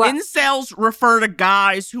 Incels refer to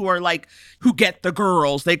guys who are like, who get the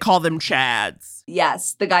girls. They call them Chads.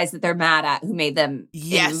 Yes, the guys that they're mad at who made them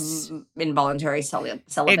involuntary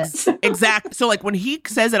celibates. Exactly. So like when he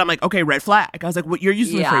says it, I'm like, okay, red flag. I was like, what, you're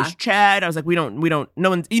using the phrase Chad. I was like, we don't, no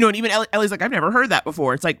one's, you know, and even Ellie's like, I've never heard that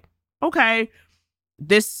before. It's like, okay,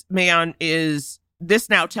 this man is,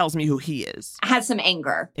 this now tells me who he is. Has some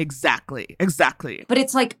anger. Exactly. But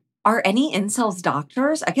it's like, are any incels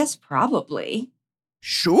doctors? I guess probably.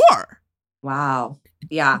 Sure. Wow.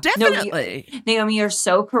 Yeah. Definitely. No, Naomi, you're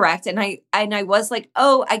so correct. And I was like,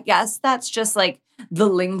 oh, I guess that's just like the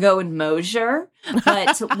lingo in Mosier.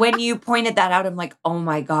 But when you pointed that out, I'm like, oh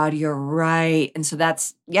my God, you're right. And so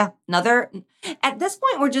that's, another, at this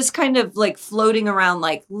point, we're just kind of like floating around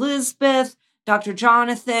like Lisbeth, Dr.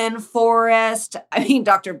 Jonathan, Forrest,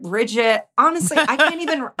 Dr. Bridget. Honestly, I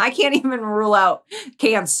can't even rule out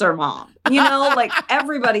Cancer Mom. You know, like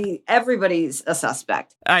everybody's a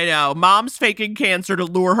suspect. I know. Mom's faking cancer to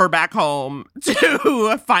lure her back home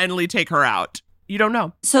to finally take her out. You don't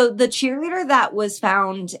know. So the cheerleader that was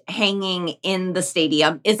found hanging in the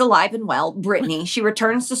stadium is alive and well, Brittany. She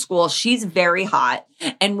returns to school. She's very hot.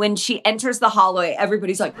 And when she enters the hallway,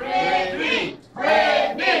 everybody's like, Brittany,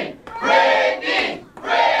 Brittany, Brittany,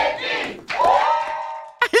 Brittany.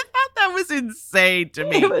 That was insane to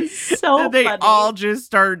me. It was so they funny. all just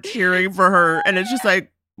start cheering for her. And it's just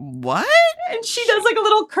like, what? And she does like a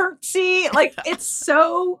little curtsy. Like, it's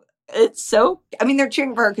so, they're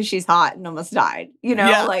cheering for her because she's hot and almost died. You know,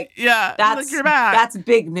 that's you're back. That's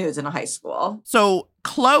big news in a high school. So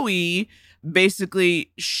Chloe,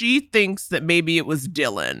 basically, she thinks that maybe it was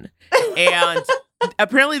Dylan. And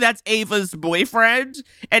apparently that's Ava's boyfriend.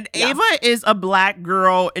 And Ava is a black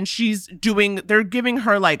girl and they're giving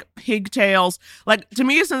her like pigtails. Like, to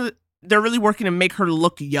me, they're really working to make her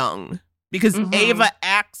look young. Because Ava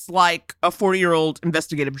acts like a 40-year-old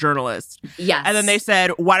investigative journalist. Yes. And then they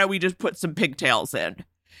said, why don't we just put some pigtails in?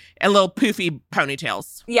 And little poofy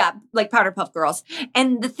ponytails. Yeah, like Powder Puff Girls.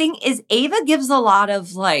 And the thing is, Ava gives a lot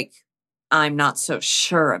of like, I'm not so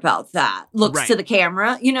sure about that. Looks to the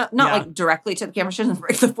camera. You know, not like directly to the camera. She doesn't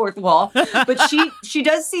break the fourth wall. But she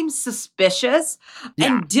does seem suspicious.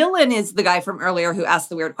 Yeah. And Dylan is the guy from earlier who asked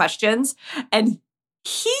the weird questions. And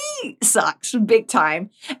he sucks big time.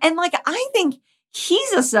 And like, I think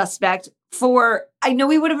he's a suspect I know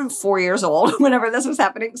he would have been 4 years old whenever this was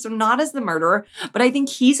happening. So not as the murderer, but I think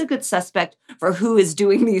he's a good suspect for who is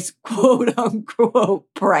doing these quote unquote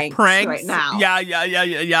pranks right now.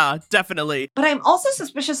 Yeah, definitely. But I'm also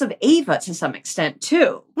suspicious of Ava to some extent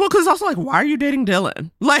too. Well, because also like, why are you dating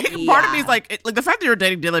Dylan? Like, part of me is like the fact that you're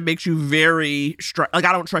dating Dylan makes you very, like,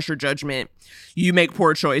 I don't trust your judgment. You make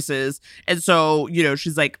poor choices. And so, you know,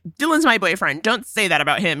 she's like, Dylan's my boyfriend. Don't say that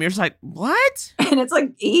about him. You're just like, what? And it's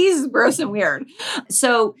like, he's gross and weird.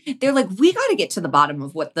 So they're like, we got to get to the bottom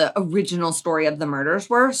of what the original story of the murders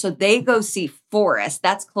were. So they go see Forrest.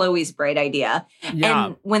 That's Chloe's bright idea. Yeah.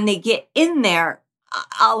 And when they get in there,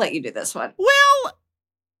 I'll let you do this one. Well,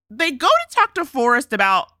 they go to talk to Forrest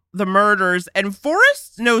about the murders, and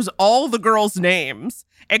Forrest knows all the girls' names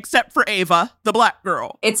except for Ava, the black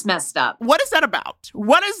girl. It's messed up. What is that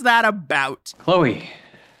about? Chloe,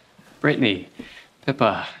 Brittany,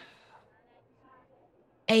 Pippa.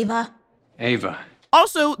 Ava.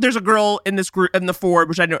 Also, there's a girl in this group, in the Ford,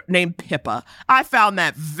 which I know, named Pippa. I found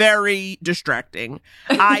that very distracting.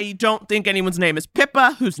 I don't think anyone's name is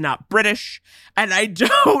Pippa, who's not British. And I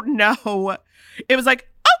don't know. It was like,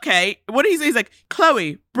 okay, what did he say? He's like,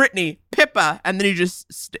 Chloe, Brittany, Pippa. And then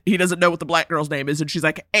he doesn't know what the black girl's name is. And she's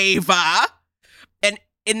like, Ava. And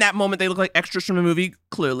in that moment, they look like extras from the movie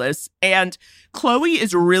Clueless. And Chloe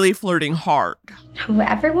is really flirting hard.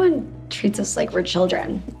 Everyone treats us like we're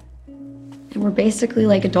children. And we're basically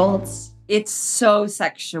like adults. It's so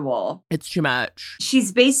sexual. It's too much.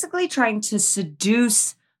 She's basically trying to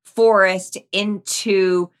seduce Forrest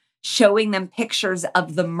into showing them pictures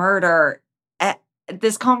of the murder.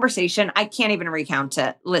 This conversation, I can't even recount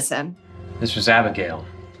it. Listen. This was Abigail.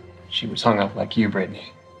 She was hung up like you,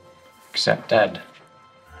 Brittany, except dead.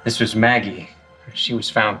 This was Maggie. She was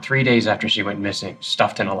found 3 days after she went missing,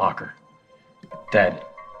 stuffed in a locker, dead.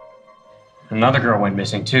 Another girl went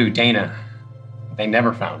missing too, Dana. They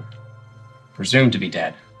never found her. Presumed to be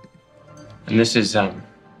dead. And this was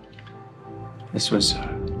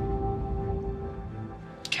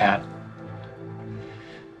Kat,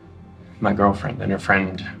 my girlfriend, and her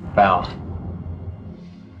friend, Val.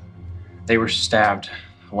 They were stabbed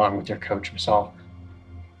along with their coach, Miss Oliver.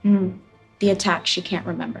 The attack she can't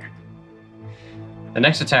remember. The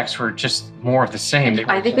next attacks were just more of the same.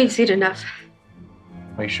 I think we've seen enough.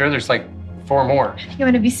 Are you sure? There's like 4 more. You're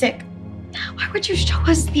gonna be sick. Why would you show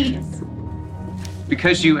us these?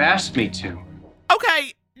 Because you asked me to.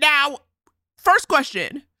 Okay, now, first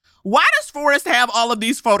question. Why does Forrest have all of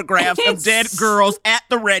these photographs of dead girls at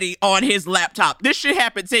the ready on his laptop? This shit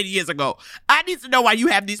happened 10 years ago. I need to know why you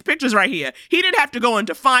have these pictures right here. He didn't have to go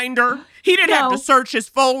into Finder. He didn't have to search his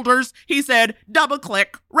folders. He said, double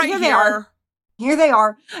click right here. They are. Here they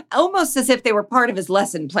are, almost as if they were part of his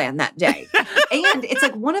lesson plan that day. And it's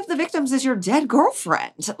like one of the victims is your dead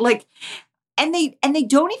girlfriend. Like, and they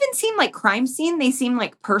don't even seem like crime scene. They seem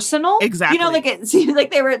like personal. Exactly. You know, like it seems like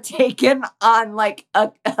they were taken on like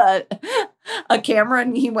a camera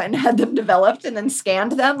and he went and had them developed and then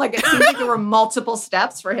scanned them. Like it seems like there were multiple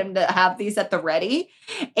steps for him to have these at the ready.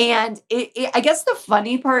 And I guess the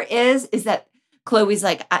funny part is that Chloe's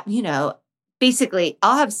like, basically,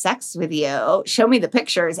 I'll have sex with you. Show me the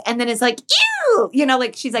pictures. And then it's like, ew!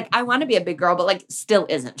 Like she's like, I want to be a big girl, but like still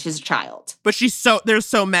isn't. She's a child. But they're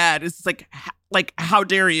so mad. It's like, how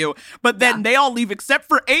dare you? But then they all leave except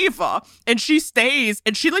for Ava. And she stays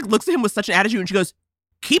and she like looks at him with such an attitude and she goes,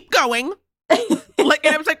 keep going. And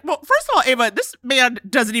I was like, well, first of all, Ava, this man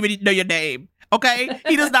doesn't even know your name. Okay?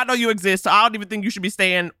 He does not know you exist. So I don't even think you should be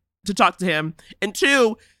staying to talk to him. And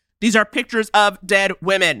 2, these are pictures of dead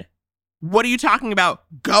women. What are you talking about?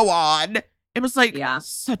 Go on. It was like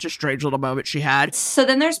such a strange little moment she had. So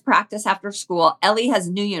then there's practice after school. Ellie has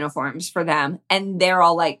new uniforms for them. And they're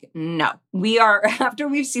all like, no, after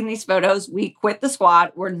we've seen these photos, we quit the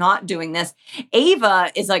squad. We're not doing this.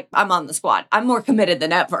 Ava is like, I'm on the squad. I'm more committed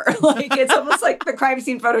than ever. Like it's almost like the crime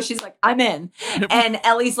scene photo. She's like, I'm in. And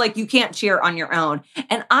Ellie's like, you can't cheer on your own.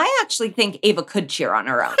 And I actually think Ava could cheer on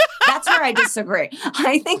her own. That's where I disagree.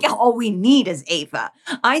 I think all we need is Ava.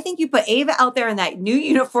 I think you put Ava out there in that new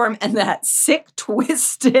uniform and that sick,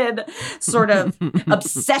 twisted sort of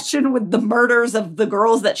obsession with the murders of the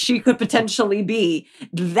girls that she could potentially be.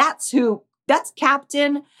 That's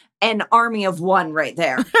Captain and Army of One right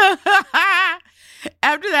there.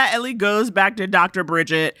 After that, Ellie goes back to Dr.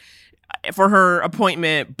 Bridget for her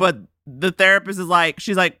appointment, but the therapist is like,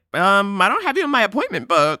 she's like, I don't have you in my appointment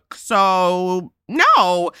book, so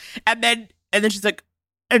no. And then she's like,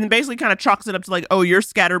 and basically kind of chalks it up to like, oh, you're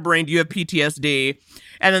scatterbrained, you have PTSD.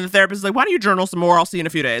 And then the therapist is like, why don't you journal some more? I'll see you in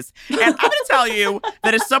a few days. And I'm going to tell you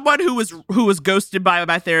that as someone who was ghosted by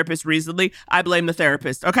my therapist recently, I blame the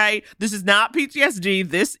therapist, okay? This is not PTSD.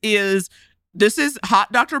 This is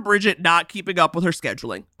hot Dr. Bridget not keeping up with her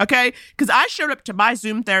scheduling, okay? Because I showed up to my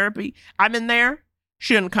Zoom therapy. I'm in there.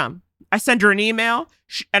 She didn't come. I sent her an email,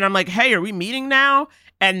 and I'm like, hey, are we meeting now?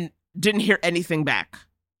 And didn't hear anything back.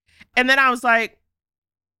 And then I was like,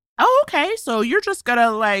 oh, okay, so you're just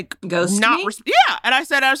gonna like ghost not me? Yeah. And I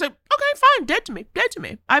was like, okay, fine, dead to me.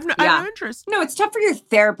 I have no interest. No, it's tough for your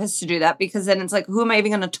therapist to do that because then it's like, who am I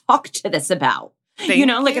even going to talk to this about? Thank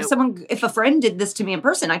like you. if a friend did this to me in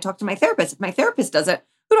person, I talk to my therapist. If my therapist does it,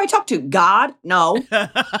 who do I talk to? God? No.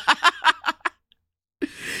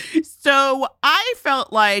 So I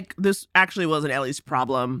felt like this actually wasn't Ellie's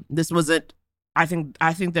problem. This wasn't. I think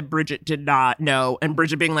that Bridget did not know, and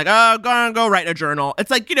Bridget being like, oh, go write a journal. It's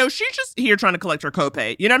like, she's just here trying to collect her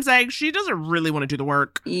copay. You know what I'm saying? She doesn't really want to do the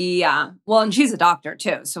work. Yeah. Well, and she's a doctor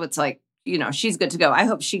too. So it's like, she's good to go. I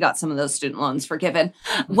hope she got some of those student loans forgiven.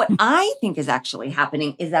 What I think is actually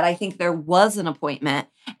happening is that I think there was an appointment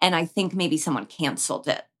and I think maybe someone canceled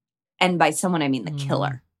it. And by someone, I mean the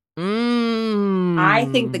killer. I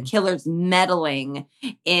think the killer's meddling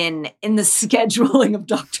in the scheduling of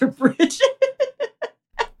Dr. Bridget.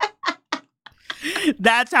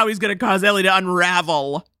 That's how he's going to cause Ellie to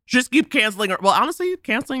unravel. Just keep canceling her. Well, honestly,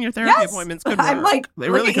 canceling your therapy appointments could work. I'm like, they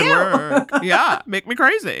really could work. Yeah, make me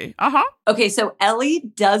crazy. Okay, so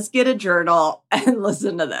Ellie does get a journal, and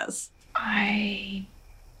listen to this. I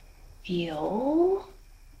feel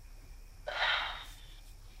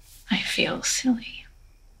silly.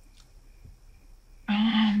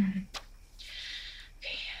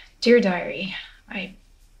 Dear Diary,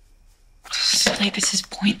 this is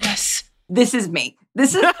pointless. This is me.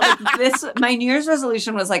 This is my New Year's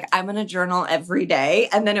resolution was like, I'm going to journal every day.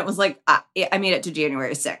 And then it was like, I made it to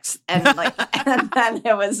January 6th. And and then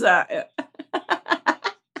it was, but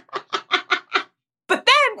then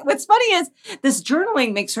what's funny is this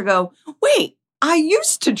journaling makes her go, wait, I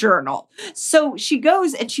used to journal. So she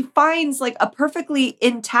goes and she finds like a perfectly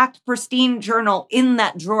intact, pristine journal in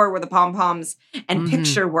that drawer where the pom-poms and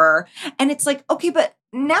picture were. And it's like, okay, but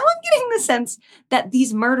now I'm getting the sense that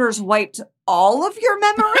these murders wiped all of your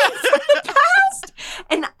memories from the past.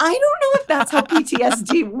 And I don't know if that's how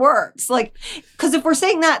PTSD works. Like, because if we're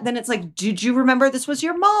saying that, then it's like, did you remember this was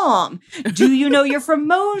your mom? Do you know you're from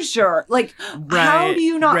Mosier? Like, how do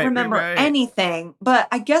you not remember anything? But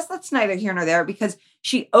I guess that's neither here nor there because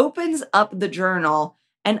she opens up the journal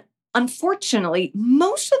and unfortunately,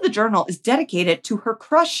 most of the journal is dedicated to her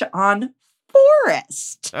crush on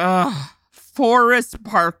Forrest. Forrest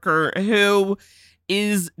Parker, who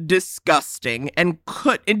is disgusting and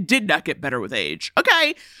did not get better with age.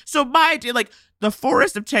 Okay, so my idea, like, the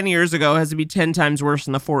Forrest of 10 years ago has to be 10 times worse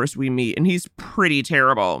than the Forrest we meet, and he's pretty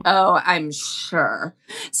terrible. Oh, I'm sure.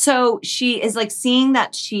 So she is, like, seeing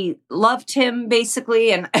that she loved him,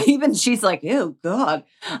 basically, and even she's like, oh, God.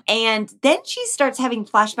 And then she starts having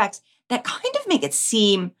flashbacks that kind of make it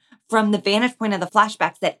seem from the vantage point of the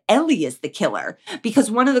flashbacks that Ellie is the killer because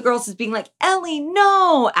one of the girls is being like, Ellie,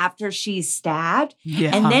 no, after she's stabbed.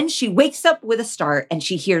 Yeah. And then she wakes up with a start and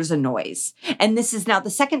she hears a noise. And this is now the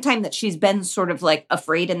second time that she's been sort of like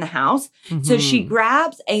afraid in the house. So she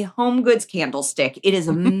grabs a Home Goods candlestick. It is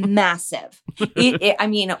massive. I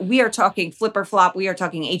mean, we are talking flipper flop. We are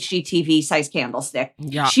talking HGTV size candlestick.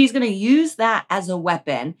 Yeah. She's going to use that as a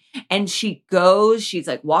weapon. And she's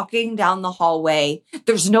like walking down the hallway.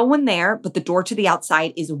 There's no one there, but the door to the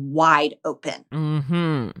outside is wide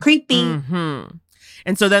open. Creepy.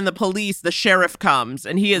 And so then the sheriff comes,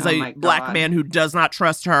 and he is a black man who does not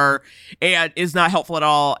trust her and is not helpful at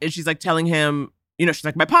all. And she's like telling him, she's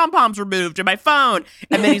like, my pom-poms were moved and my phone.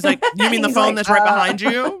 And then he's like, you mean the phone that's right behind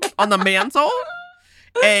you on the mantle?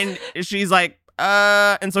 And she's like,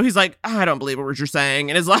 and so he's like, I don't believe what you're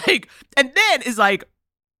saying. And then is like,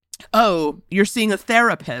 oh, you're seeing a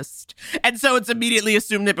therapist. And so it's immediately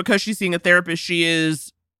assumed that because she's seeing a therapist, she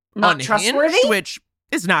is not unhinged, trustworthy, which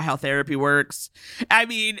is not how therapy works. I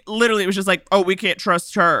mean, literally, it was just like, oh, we can't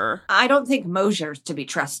trust her. I don't think Mosier's to be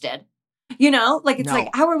trusted. It's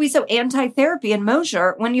like, how are we so anti-therapy in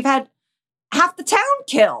Mosier when you've had half the town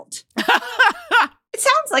killed? It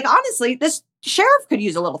sounds like, honestly, this sheriff could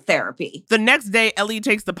use a little therapy. The next day, Ellie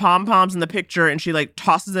takes the pom-poms in the picture and she like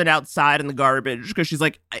tosses it outside in the garbage because she's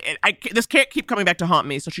like, this can't keep coming back to haunt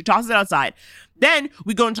me. So she tosses it outside. Then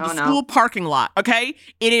we go into the school parking lot. Okay.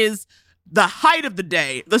 It is the height of the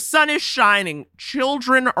day. The sun is shining.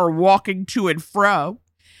 Children are walking to and fro.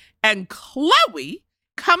 And Chloe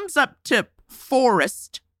comes up to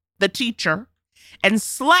Forrest, the teacher, and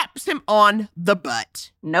slaps him on the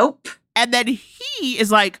butt. Nope. And then he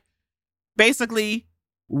is like, basically,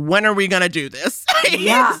 when are we going to do this?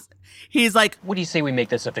 Yeah. He's like, what do you say we make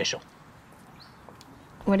this official?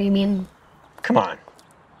 What do you mean? Come on.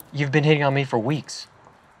 You've been hitting on me for weeks.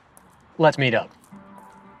 Let's meet up.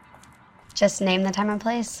 Just name the time and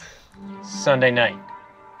place. Sunday night.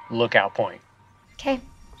 Lookout Point. Okay.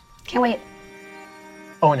 Can't wait.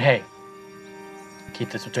 Oh, and hey. Keep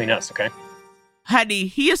this between us, okay? Honey,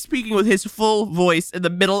 he is speaking with his full voice in the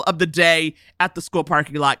middle of the day at the school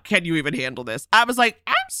parking lot. Can you even handle this? I was like,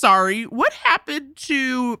 I'm sorry. What happened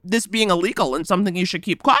to this being illegal and something you should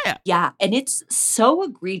keep quiet? Yeah, and it's so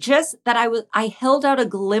egregious that I held out a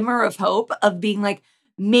glimmer of hope of being like,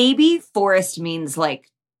 maybe Forrest means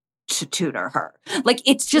like to tutor her. Like,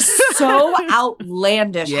 it's just so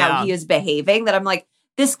outlandish how he is behaving that I'm like,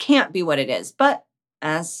 this can't be what it is. But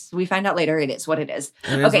as we find out later, it is what it is.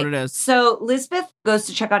 It is what it is. So Lisbeth goes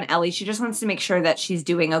to check on Ellie. She just wants to make sure that she's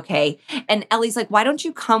doing okay. And Ellie's like, why don't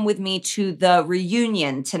you come with me to the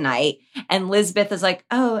reunion tonight? And Lisbeth is like,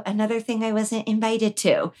 oh, another thing I wasn't invited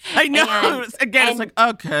to. I know. It's like,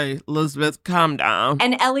 okay, Lisbeth, calm down.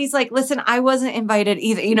 And Ellie's like, listen, I wasn't invited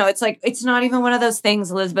either. It's like, it's not even one of those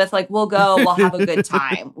things, Lisbeth. Like, we'll go, we'll have a good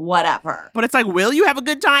time, whatever. But it's like, will you have a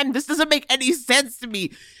good time? This doesn't make any sense to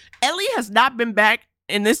me. Ellie has not been back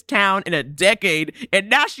in this town in a decade, and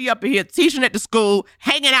now she up here teaching at the school,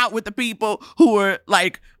 hanging out with the people who are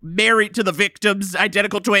like married to the victims,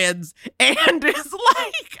 identical twins, and it's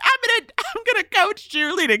like, I'm gonna coach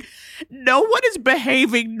cheerleading. No one is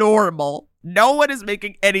behaving normal. No one is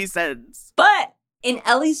making any sense. But In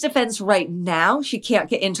Ellie's defense right now, she can't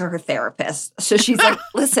get into her therapist. So she's like,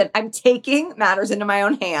 listen, I'm taking matters into my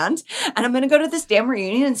own hand and I'm going to go to this damn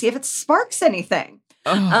reunion and see if it sparks anything.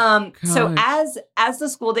 So as the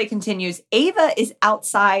school day continues, Ava is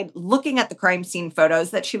outside looking at the crime scene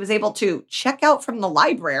photos that she was able to check out from the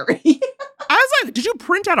library. I was like, did you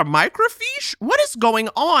print out a microfiche? What is going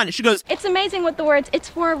on? She goes, It's amazing what the words, it's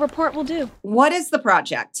for a report will do. What is the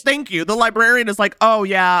project? Thank you. The librarian is like, oh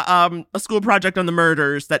yeah, a school project on the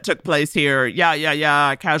murders that took place here.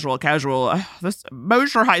 Yeah. Casual. This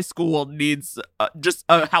Mosher High School needs just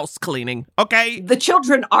a house cleaning, okay? The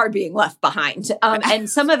children are being left behind. And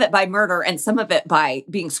some of it by murder and some of it by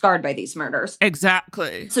being scarred by these murders.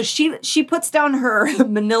 Exactly. So she puts down her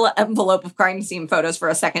manila envelope of crime scene photos for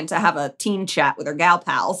a second to have a teen chat with her gal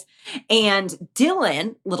pals. And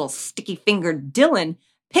Dylan, little sticky-fingered Dylan,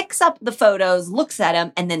 picks up the photos, looks at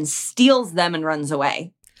them, and then steals them and runs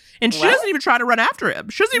away. And she doesn't even try to run after him.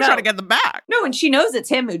 She doesn't even try to get them back. No, and she knows it's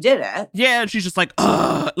him who did it. Yeah, and she's just like,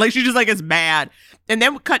 ugh. Like, she just like is mad. And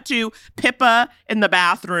then we cut to Pippa in the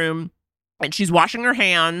bathroom. And she's washing her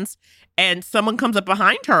hands, and someone comes up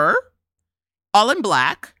behind her, all in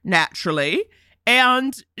black, naturally,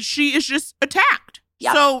 and she is just attacked.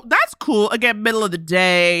 Yep. So that's cool. Again, middle of the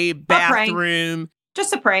day, bathroom.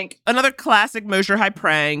 Just a prank. Another classic Mosher High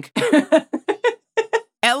prank.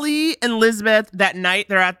 Ellie and Lisbeth, that night,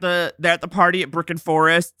 they're at the party at Brook and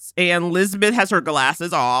Forest's, and Lisbeth has her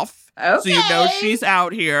glasses off. Okay. So you know she's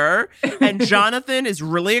out here. And Jonathan is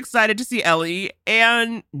really excited to see Ellie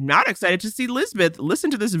and not excited to see Lisbeth. Listen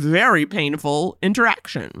to this very painful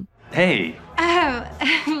interaction. Hey.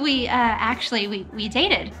 We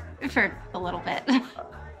dated for a little bit.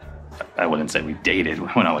 I wouldn't say we dated. We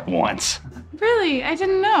went out like once. Really? I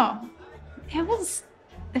didn't know. It was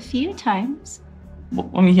a few times. Well,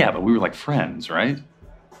 I mean, yeah, but we were like friends, right?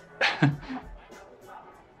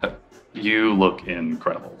 You look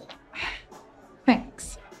incredible.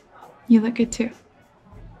 Thanks. You look good too.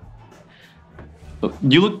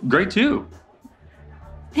 You look great too.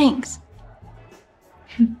 Thanks.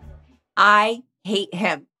 I hate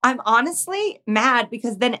him. I'm honestly mad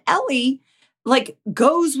because then Ellie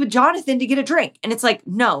goes with Jonathan to get a drink. And it's like,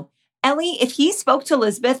 no, Ellie, if he spoke to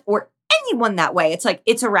Lisbeth or anyone that way, it's like,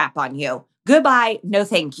 it's a wrap on you. Goodbye. No,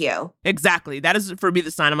 thank you. Exactly. That is for me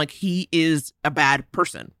the sign. I'm like, he is a bad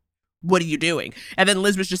person. What are you doing? And then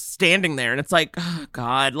Lisbeth's just standing there and it's like, oh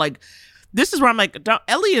God, this is where I'm like,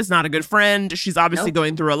 Ellie is not a good friend. She's obviously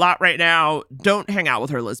going through a lot right now. Don't hang out with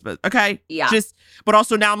her, Lisbeth. Okay? Yeah. But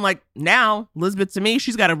also now I'm like, now Lisbeth to me,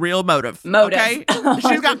 she's got a real motive. Okay?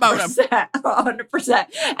 She's got motive. 100%.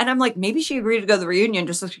 And I'm like, maybe she agreed to go to the reunion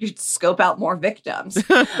just so she could scope out more victims.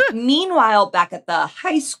 Meanwhile, back at the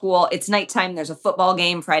high school, it's nighttime. There's a football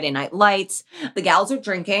game, Friday Night Lights. The gals are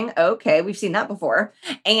drinking. Okay, we've seen that before.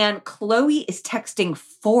 And Chloe is texting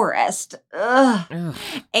Forrest. Ugh.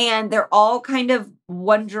 And they're all kind of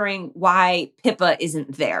wondering why Pippa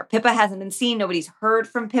isn't there. Pippa hasn't been seen. Nobody's heard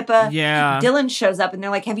from Pippa. Yeah. Dylan shows up and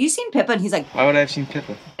they're like, have you seen Pippa? And he's like, why would I have seen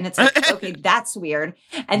Pippa? And it's like, okay, that's weird.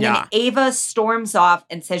 And then Ava storms off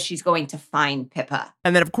and says she's going to find Pippa.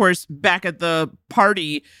 And then, of course, back at the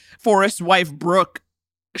party, Forrest's wife, Brooke,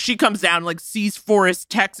 she comes down, sees Forrest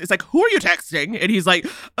text. It's like, who are you texting? And he's like,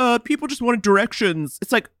 people just wanted directions.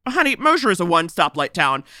 It's like, honey, Mosher is a one-stoplight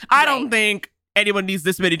town. I don't think anyone needs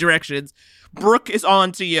this many directions. Brooke is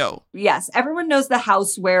on to you. Yes, everyone knows the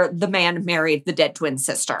house where the man married the dead twin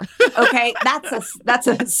sister. Okay, that's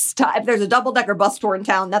a stop. If there's a double-decker bus tour in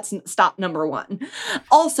town, that's stop number one.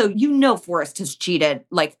 Also, Forrest has cheated,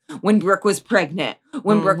 when Brooke was pregnant,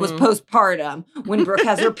 when Brooke was postpartum, when Brooke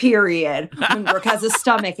has her period, when Brooke has a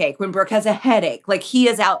stomach ache, when Brooke has a headache. He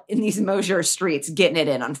is out in these Mosher streets getting it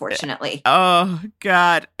in, unfortunately. Oh,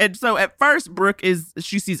 God. And so at first, Brooke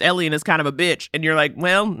she sees Ellie and is kind of a bitch. And you're like,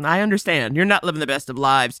 well, I understand. You're not living the best of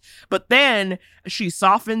lives. But then she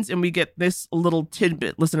softens and we get this little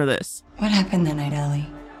tidbit. Listen to this. What happened that night, Ellie?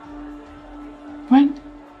 What?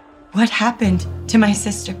 What happened to my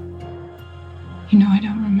sister? I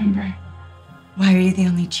don't remember. Why are you the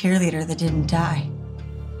only cheerleader that didn't die?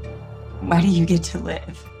 Why do you get to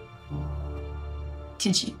live?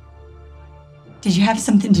 Did you have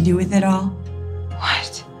something to do with it all?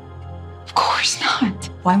 What? Of course not.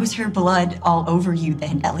 Why was her blood all over you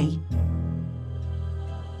then, Ellie?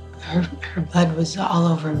 Her blood was all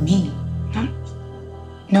over me.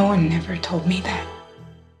 No one ever told me that.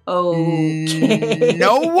 Okay.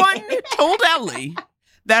 No one told Ellie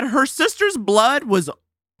that her sister's blood was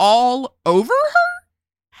all over her?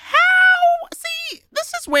 How? See,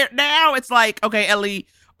 this is where now it's like, okay, Ellie,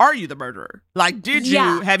 are you the murderer? Like,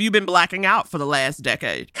 have you been blacking out for the last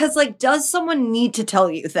decade? Because, like, does someone need to tell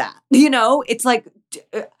you that? You know, it's like,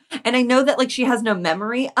 and I know that, like, she has no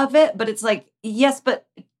memory of it, but it's like, yes, but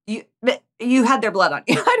you had their blood on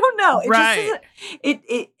you. I don't know.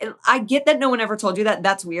 I get that no one ever told you that.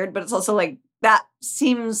 That's weird, but it's also like, that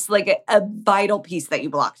seems like a vital piece that you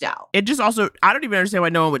blocked out. It just also, I don't even understand why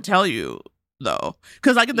no one would tell you, though.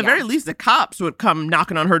 Because, like, at the very least, the cops would come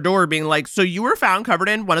knocking on her door being like, so you were found covered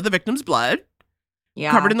in one of the victim's blood.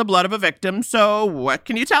 Yeah. Covered in the blood of a victim. So what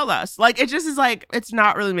can you tell us? Like, it just is like, it's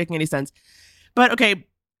not really making any sense. But, okay,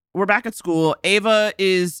 we're back at school. Ava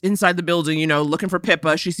is inside the building, you know, looking for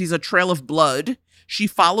Pippa. She sees a trail of blood. She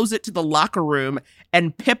follows it to the locker room,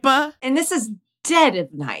 and Pippa... And this is dead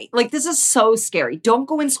of night. Like, this is so scary. Don't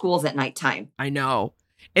go in schools at nighttime. I know.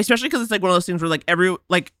 Especially because it's like one of those things where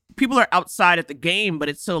like people are outside at the game, but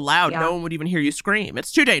it's so loud, no one would even hear you scream.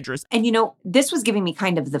 It's too dangerous. And, you know, this was giving me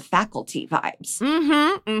kind of the Faculty vibes.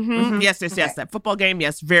 Yes. That football game,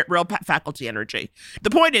 yes, very real Faculty energy. The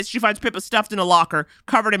point is, she finds Pippa stuffed in a locker,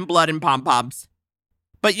 covered in blood and pom-poms.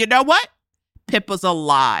 But you know what? Pippa's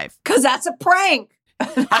alive. Because that's a prank.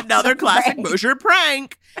 Another classic Mosher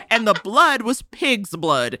prank. And the blood was pig's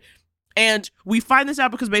blood. And we find this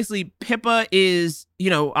out because basically Pippa is, you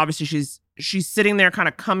know, obviously she's sitting there kind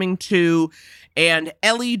of coming to, and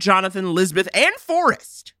Ellie, Jonathan, Lisbeth, and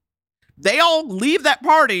Forrest, they all leave that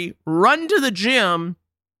party, run to the gym.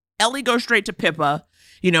 Ellie goes straight to Pippa,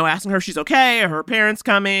 you know, asking her if she's okay, or her parents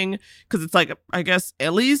coming, because it's like, I guess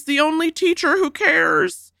Ellie's the only teacher who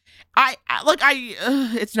cares.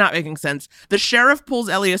 It's not making sense. The sheriff pulls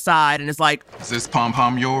Ellie aside and is like, "Is this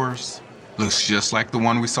pom-pom yours? Looks just like the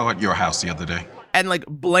one we saw at your house the other day." And, like,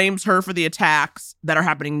 blames her for the attacks that are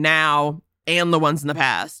happening now and the ones in the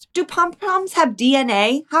past. Do pom-poms have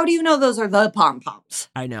DNA? How do you know those are the pom-poms?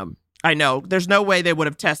 I know. There's no way they would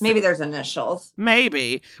have tested. Maybe there's initials.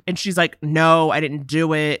 Maybe. And she's like, no, I didn't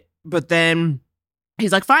do it. But then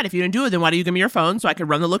he's like, fine, if you didn't do it, then why don't you give me your phone so I can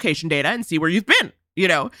run the location data and see where you've been, you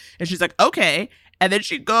know? And she's like, okay. And then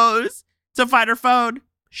she goes to find her phone.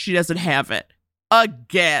 She doesn't have it.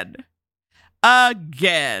 Again. And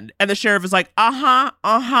the sheriff is like,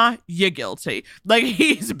 you're guilty. Like,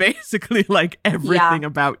 he's basically like, everything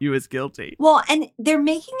about you is guilty. Well, and they're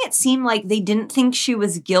making it seem like they didn't think she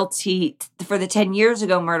was guilty for the 10 years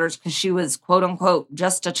ago murders because she was, quote unquote,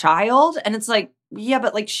 just a child. And it's like, yeah,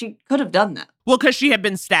 but like, she could have done that. Well, because she had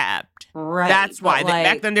been stabbed. Right. That's why.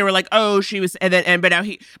 Back then they were like, oh, she was, but now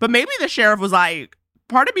but maybe the sheriff was like,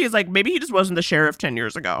 part of me is like, maybe he just wasn't the sheriff 10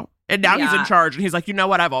 years ago. And now he's in charge. And he's like, you know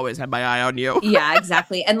what? I've always had my eye on you. Yeah,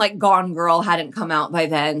 exactly. And like Gone Girl hadn't come out by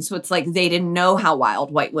then. So it's like they didn't know how wild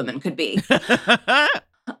white women could be.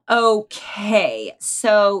 Okay.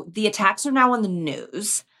 So the attacks are now on the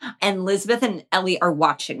news. And Lisbeth and Ellie are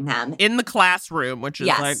watching them. In the classroom, which is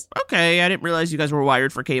like, okay, I didn't realize you guys were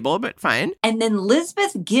wired for cable, but fine. And then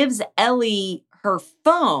Lisbeth gives Ellie her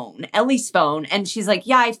phone, Ellie's phone, and she's like,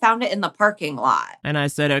 yeah, I found it in the parking lot. And I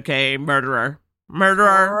said, okay, murderer.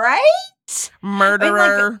 Right?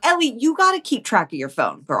 Murderer. Like, Ellie, you got to keep track of your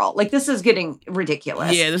phone, girl. Like, this is getting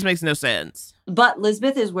ridiculous. Yeah, this makes no sense. But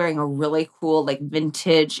Lisbeth is wearing a really cool, like,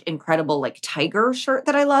 vintage, incredible, like, tiger shirt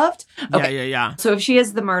that I loved. Okay. Yeah. So if she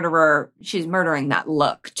is the murderer, she's murdering that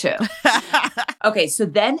look, too. Okay, so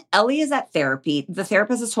then Ellie is at therapy. The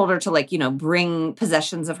therapist has told her to, like, you know, bring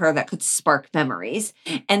possessions of her that could spark memories.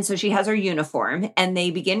 And so she has her uniform, and they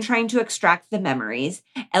begin trying to extract the memories.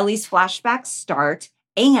 Ellie's flashbacks start.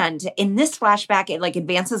 And in this flashback, it like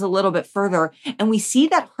advances a little bit further. And we see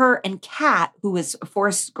that her and Kat, who is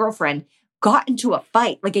Forrest's girlfriend, got into a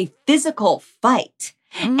fight, like a physical fight.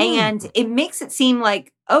 And it makes it seem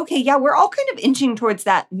like, okay, yeah, we're all kind of inching towards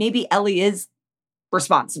that. Maybe Ellie is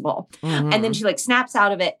responsible. And then she like snaps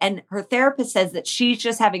out of it. And her therapist says that she's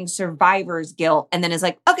just having survivor's guilt. And then is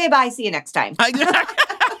like, okay, bye. See you next time.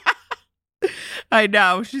 I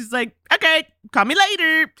know. She's like, okay, call me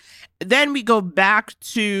later. Then we go back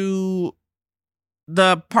to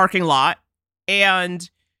the parking lot, and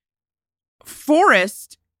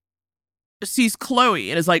Forrest sees Chloe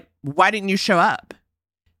and is like, why didn't you show up?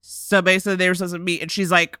 So basically they were supposed to meet, and she's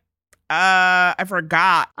like, I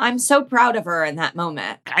forgot. I'm so proud of her in that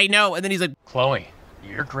moment. I know. And then he's like, Chloe,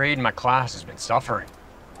 your grade in my class has been suffering.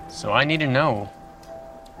 So I need to know,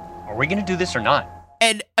 are we going to do this or not?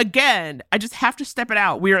 And again, I just have to step it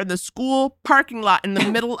out. We are in the school parking lot in the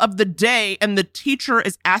middle of the day, and the teacher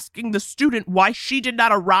is asking the student why she did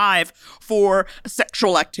not arrive for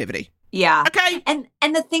sexual activity. Yeah. Okay.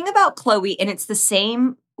 And the thing about Chloe, and it's the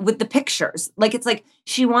same with the pictures. Like, it's like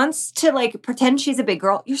she wants to like pretend she's a big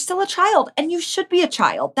girl. You're still a child and you should be a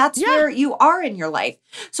child. That's where you are in your life.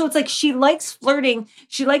 So it's like she likes flirting.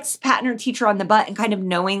 She likes patting her teacher on the butt and kind of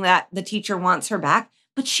knowing that the teacher wants her back.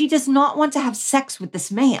 But she does not want to have sex with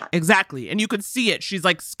this man. Exactly. And you could see it. She's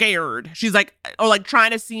like scared. She's like, or like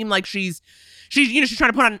trying to seem like she's she's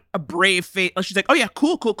trying to put on a brave face. She's like, oh yeah,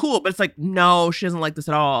 cool. But it's like, no, she doesn't like this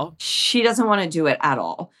at all. She doesn't want to do it at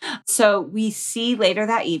all. So we see later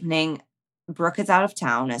that evening, Brooke is out of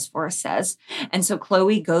town, as Forrest says. And so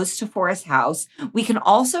Chloe goes to Forrest's house. We can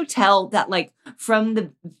also tell that like from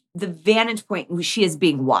the vantage point, she is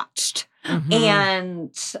being watched. Mm-hmm.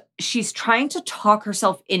 And she's trying to talk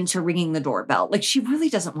herself into ringing the doorbell. Like, she really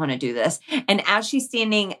doesn't want to do this. And as she's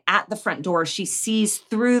standing at the front door, she sees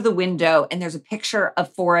through the window and there's a picture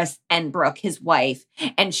of Forrest and Brooke, his wife,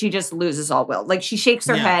 and she just loses all will. Like, she shakes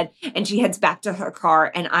her head and she heads back to her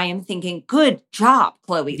car. And I am thinking, good job,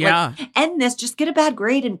 Chloe. Yeah. Like, end this. Just get a bad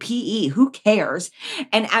grade in PE. Who cares?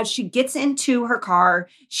 And as she gets into her car,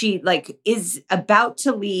 she like is about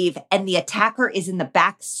to leave and the attacker is in the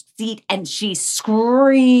back seat and she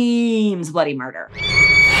screams bloody murder.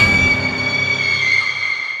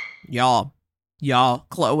 Y'all,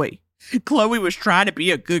 Chloe was trying to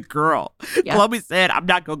be a good girl. Yep. Chloe said, I'm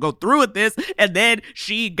not going to go through with this. And then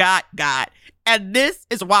she got. And this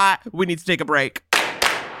is why we need to take a break.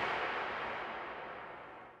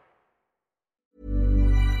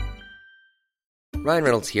 Ryan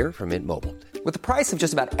Reynolds here from Mint Mobile. With the price of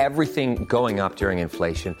just about everything going up during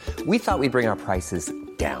inflation, we thought we'd bring our prices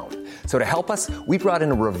down. So to help us, we brought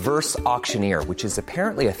in a reverse auctioneer, which is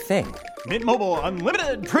apparently a thing. Mint Mobile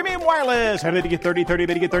Unlimited Premium Wireless. How to get 30, 30,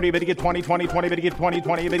 bit to get 30, bit to get 20, 20, 20, bit to get 20,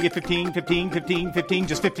 20, bit to get 15, 15, 15, 15,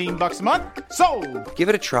 just $15 a month? Sold! Give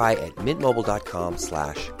it a try at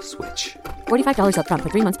mintmobile.com/switch. $45 up front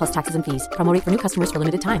for 3 months plus taxes and fees. Promo rate for new customers for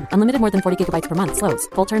limited time. Unlimited more than 40 gigabytes per month. Slows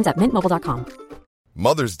full terms at mintmobile.com.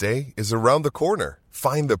 Mother's Day is around the corner.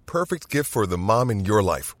 Find the perfect gift for the mom in your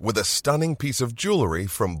life with a stunning piece of jewelry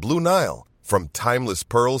from Blue Nile. From timeless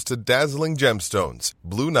pearls to dazzling gemstones,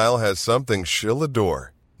 Blue Nile has something she'll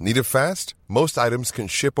adore. Need it fast? Most items can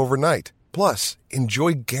ship overnight. Plus,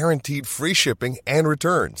 enjoy guaranteed free shipping and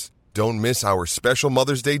returns. Don't miss our special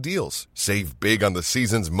Mother's Day deals. Save big on the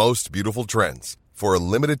season's most beautiful trends. For a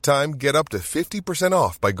limited time, get up to 50%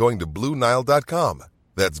 off by going to BlueNile.com.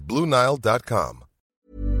 That's BlueNile.com.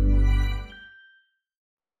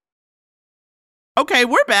 Okay,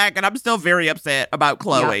 we're back, and I'm still very upset about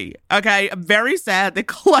Chloe. Yeah. Okay, I'm very sad that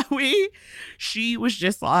Chloe, she was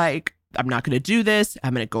just like, I'm not going to do this.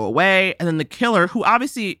 I'm going to go away. And then the killer, who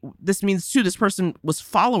obviously, this means too, this person was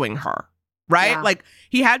following her, right? Yeah. Like,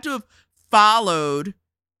 he had to have followed,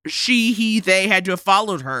 they had to have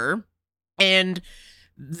followed her, and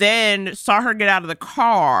then saw her get out of the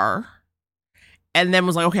car, and then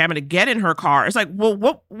was like, okay, I'm going to get in her car. It's like, well,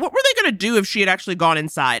 what were they going to do if she had actually gone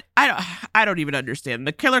inside? I don't even understand.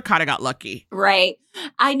 The killer kind of got lucky. Right.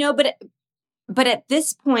 I know, but at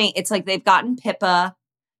this point, it's like they've gotten Pippa,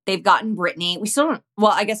 they've gotten Brittany. We still don't,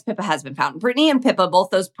 well, I guess Pippa has been found. Brittany and Pippa, both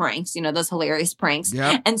those pranks, those hilarious pranks.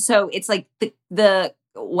 Yep. And so it's like the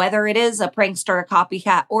whether it is a prankster, a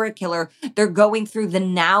copycat, or a killer, they're going through the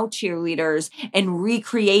now cheerleaders and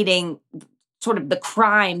recreating sort of the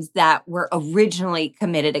crimes that were originally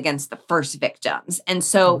committed against the first victims. And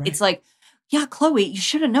so It's like, yeah, Chloe, you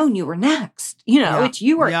should have known you were next. It's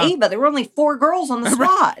you or Ava. There were only 4 girls on the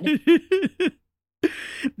squad.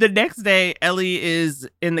 The next day, Ellie is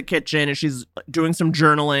in the kitchen and she's doing some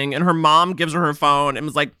journaling, and her mom gives her phone and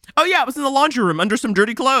was like, oh yeah, it was in the laundry room under some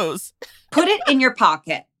dirty clothes. Put it in your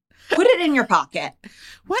pocket. Put it in your pocket.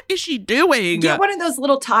 What is she doing? Get one of those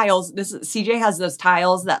little tiles. CJ has those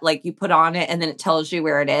tiles that like you put on it and then it tells you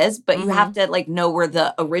where it is. But you have to like know where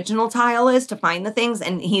the original tile is to find the things.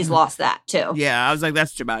 And he's lost that too. Yeah, I was like,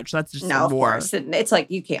 that's too much. That's just no, of course. It's like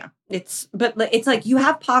you can't. It's like you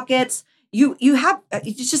have pockets. You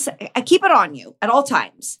just I keep it on you at all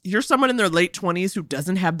times. You're someone in their late 20s who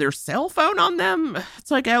doesn't have their cell phone on them.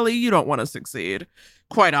 It's like, Ellie, you don't want to succeed.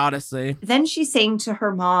 Quite honestly. Then she's saying to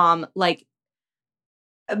her mom, like,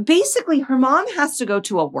 basically her mom has to go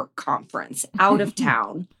to a work conference out of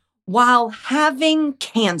town while having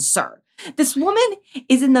cancer. This woman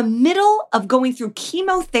is in the middle of going through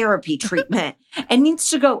chemotherapy treatment and needs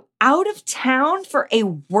to go out of town for a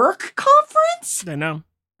work conference? I know.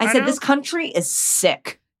 I said, this country is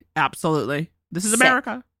sick. Absolutely. This is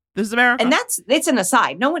America. This is America. And it's an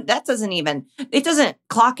aside. It doesn't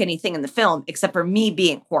clock anything in the film except for me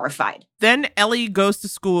being horrified. Then Ellie goes to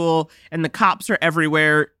school and the cops are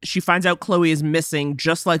everywhere. She finds out Chloe is missing,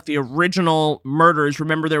 just like the original murders.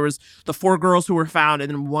 Remember, there was the 4 girls who were found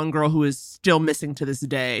and then 1 girl who is still missing to this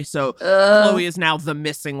day. So Chloe is now the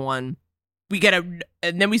missing one. And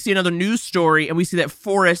then we see another news story and we see that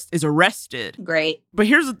Forrest is arrested. Great. But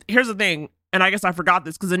here's the thing, and I guess I forgot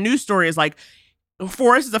this because the news story is like,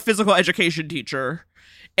 Forrest is a physical education teacher,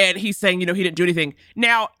 and he's saying, he didn't do anything.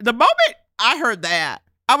 Now, the moment I heard that,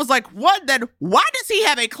 I was like, what then? Why does he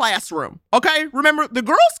have a classroom? Okay, remember, the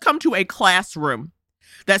girls come to a classroom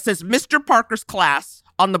that says Mr. Parker's class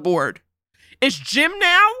on the board. Is gym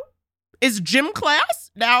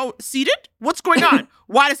class now seated? What's going on?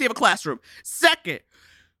 Why does he have a classroom? Second,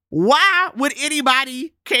 why would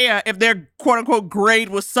anybody care if their quote-unquote grade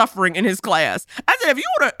was suffering in his class? I said, if you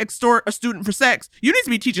want to extort a student for sex, you need to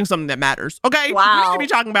be teaching something that matters, okay? Wow. We need to be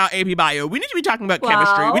talking about AP Bio. We need to be talking about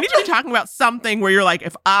chemistry. We need to be talking about something where you're like,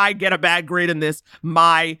 if I get a bad grade in this,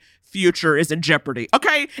 my future is in jeopardy,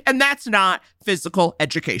 okay? And that's not physical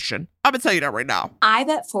education. I'm gonna tell you that right now. I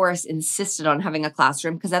bet Forrest insisted on having a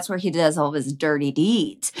classroom because that's where he does all of his dirty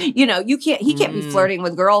deeds. He can't be flirting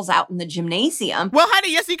with girls out in the gymnasium. Well,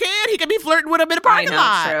 honey, yes, he can. He can be flirting with them in a parking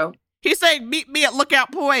lot. True. He's saying, meet me at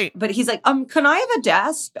Lookout Point. But he's like, can I have a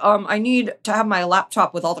desk? I need to have my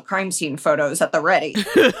laptop with all the crime scene photos at the ready.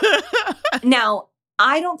 Now,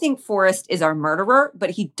 I don't think Forrest is our murderer, but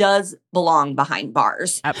he does belong behind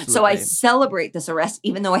bars. Absolutely. So I celebrate this arrest,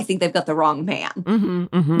 even though I think they've got the wrong man. Mm-hmm,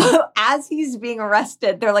 mm-hmm. But as he's being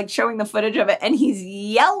arrested, they're like showing the footage of it, and he's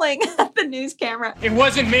yelling at the news camera. It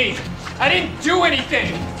wasn't me. I didn't do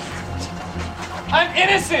anything. I'm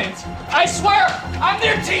innocent. I swear, I'm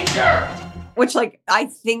their teacher. Which, I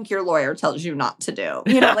think your lawyer tells you not to do.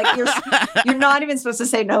 You're not even supposed to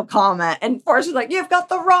say no comment. And Forrest is like, you've got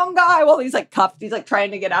the wrong guy. Well, he's cuffed. He's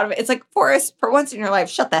trying to get out of it. It's like, Forrest, for once in your life,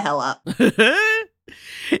 shut the hell up.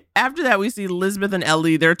 After that, we see Lisbeth and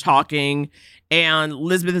Ellie. They're talking. And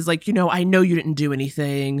Lisbeth is like, I know you didn't do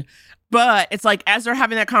anything. But it's like, as they're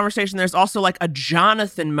having that conversation, there's also a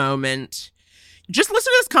Jonathan moment. Just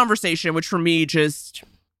listen to this conversation, which for me just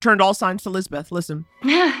turned all signs to Lisbeth. Listen.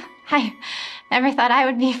 I never thought I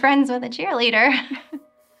would be friends with a cheerleader.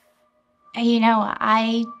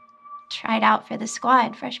 I tried out for the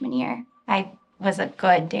squad freshman year. I was a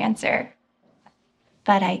good dancer,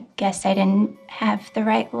 but I guess I didn't have the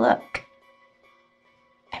right look.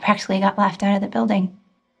 I practically got laughed out of the building.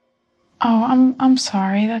 Oh, I'm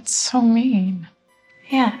sorry. That's so mean.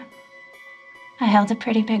 Yeah. I held a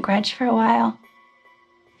pretty big grudge for a while.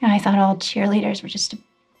 I thought all cheerleaders were just a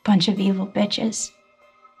bunch of evil bitches.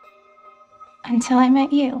 Until I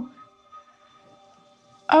met you.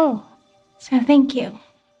 Oh. So thank you.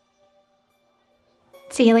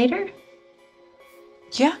 See you later?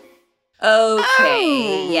 Yeah.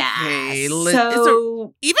 Okay. Yeah.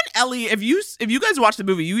 So even Ellie, if you guys watch the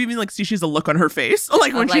movie, you even see she's a look on her face.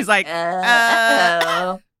 When she's like, you're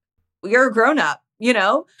a grown-up,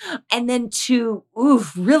 And then to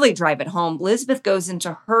really drive it home, Lisbeth goes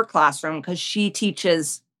into her classroom because she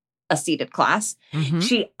teaches a seated class. Mm-hmm.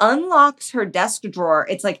 She unlocks her desk drawer.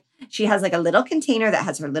 It's she has a little container that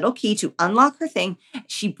has her little key to unlock her thing.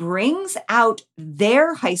 She brings out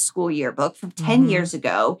their high school yearbook from 10 years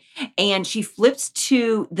ago, and she flips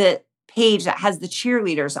to the page that has the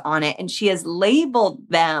cheerleaders on it, and she has labeled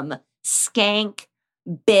them skank,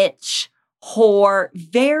 bitch, whore,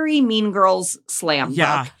 very Mean Girls slam book.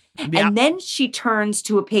 Yeah. And then she turns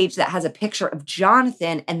to a page that has a picture of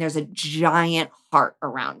Jonathan, and there's a giant heart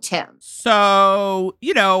around him. So,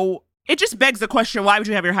 it just begs the question, why would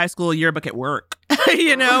you have your high school yearbook at work?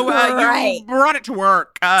 Right. You brought it to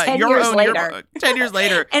work. 10 your years own later. Yearbook. 10 years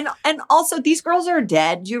later. And also, these girls are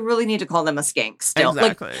dead. You really need to call them a skank still.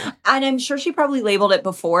 Exactly. And I'm sure she probably labeled it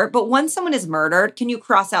before, but once someone is murdered, can you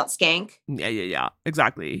cross out skank? Yeah.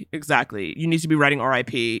 Exactly. You need to be writing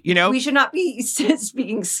RIP, We should not be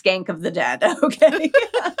speaking skank of the dead, okay?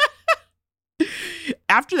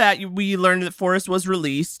 After that, we learned that Forrest was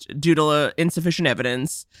released due to insufficient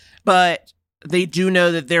evidence, but they do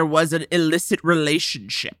know that there was an illicit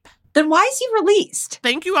relationship. Then why is he released?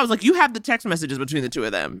 Thank you. I was like, you have the text messages between the two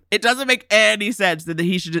of them. It doesn't make any sense that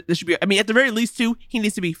this should be, at the very least, too, he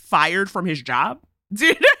needs to be fired from his job. Do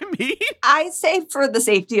you know what I mean? I say for the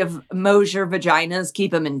safety of Mosier vaginas,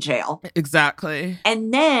 keep him in jail. Exactly.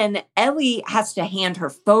 And then Ellie has to hand her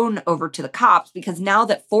phone over to the cops because now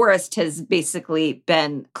that Forrest has basically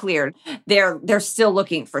been cleared, they're still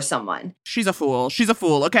looking for someone. She's a fool,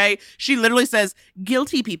 okay? She literally says,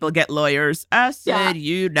 guilty people get lawyers. I said,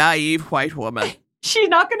 You naive white woman. She's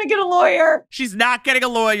not going to get a lawyer. She's not getting a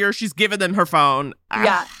lawyer. She's giving them her phone.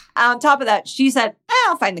 Yeah. On top of that, she said,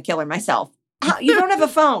 I'll find the killer myself. You don't have a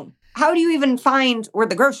phone. How do you even find where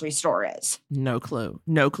the grocery store is? No clue.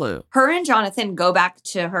 No clue. Her and Jonathan go back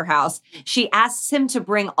to her house. She asks him to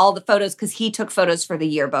bring all the photos because he took photos for the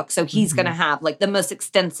yearbook. So he's going to have like the most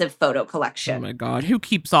extensive photo collection. Oh my God. Who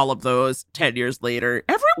keeps all of those 10 years later?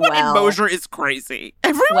 Everyone in Mosier is crazy.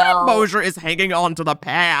 Everyone in Mosier is hanging on to the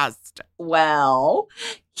past. Well,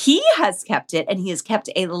 he has kept it, and he has kept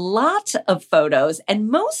a lot of photos, and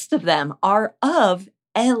most of them are of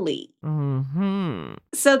Ellie. Mm-hmm.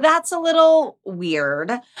 So that's a little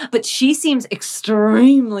weird, but she seems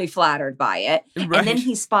extremely flattered by it. Right. And then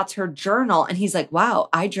he spots her journal and he's like, wow,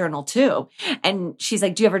 I journal too. And she's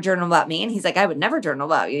like, do you ever journal about me? And he's like, I would never journal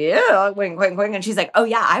about you. Wink, wink, wink. And she's like, oh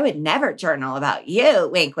yeah, I would never journal about you.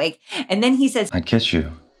 Wink, wink. And then he says, I'd kiss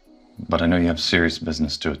you, but I know you have serious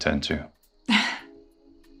business to attend to. I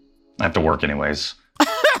have to work anyways.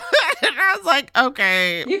 I was like,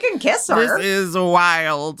 okay. You can kiss her. This is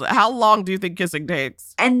wild. How long do you think kissing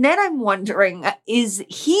takes? And then I'm wondering, is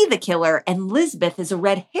he the killer and Lisbeth is a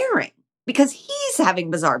red herring? Because he's having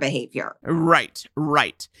bizarre behavior. Right.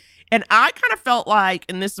 And I kind of felt like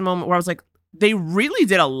in this moment where I was like, they really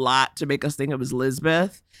did a lot to make us think it was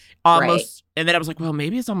Lisbeth. Almost. Right. And then I was like, well,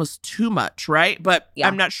 maybe it's almost too much, right? But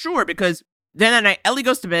I'm not sure because then that night, Ellie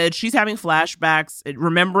goes to bed. She's having flashbacks,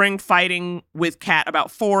 remembering fighting with Kat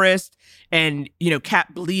about Forrest and,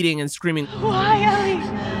 Kat bleeding and screaming, Why, Ellie?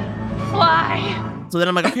 Why? So then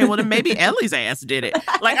I'm like, okay, well, then maybe Ellie's ass did it.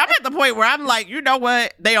 Like, I'm at the point where I'm like, you know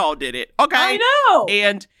what? They all did it. Okay. I know.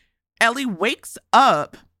 And Ellie wakes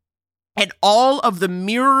up and all of the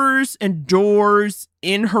mirrors and doors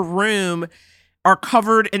in her room are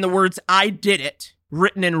covered in the words, I did it,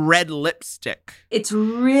 written in red lipstick. It's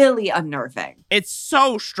really unnerving. It's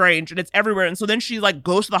so strange and it's everywhere. And so then she like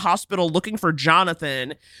goes to the hospital looking for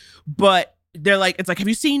Jonathan, but they're like, it's like, have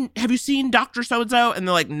you seen Dr. So-and-so? And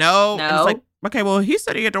they're like, no. And it's like, okay, well, he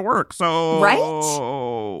said he had to work, so.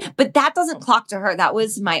 Right? But that doesn't clock to her. That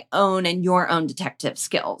was my own and your own detective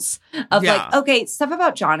skills of like, okay, stuff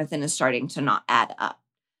about Jonathan is starting to not add up.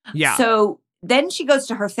 Yeah. So then she goes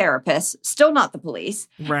to her therapist, still not the police.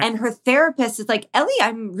 Right. And her therapist is like, Ellie,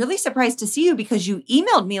 I'm really surprised to see you because you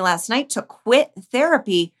emailed me last night to quit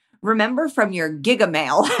therapy. Remember from your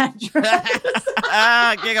Gigamail address.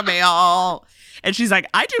 Gigamail. And she's like,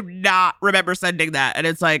 I do not remember sending that. And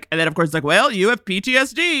it's like, and then of course it's like, well, you have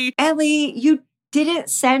PTSD. Ellie, you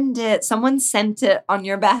didn't send it. Someone sent it on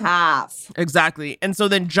your behalf. Exactly. And so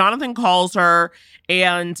then Jonathan calls her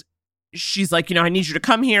and she's like, I need you to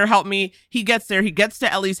come here, help me. He gets there. He gets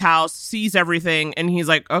to Ellie's house, sees everything. And he's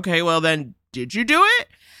like, okay, well then, did you do it?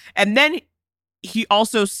 And then he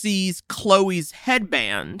also sees Chloe's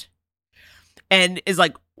headband and is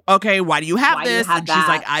like, okay, why do you have this? And she's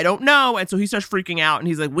like, I don't know. And so he starts freaking out and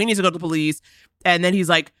he's like, we need to go to the police. And then he's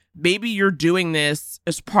like, maybe you're doing this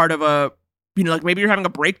as part of a, like maybe you're having a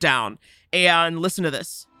breakdown. And listen to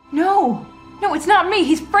this. No, it's not me.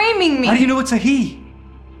 He's framing me. How do you know it's a he?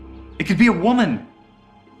 It could be a woman.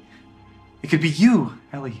 It could be you,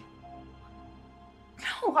 Ellie.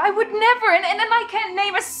 No, I would never. And I can't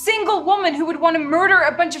name a single woman who would want to murder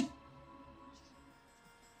a bunch of...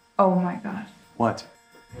 Oh my God. What?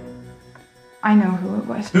 I know who it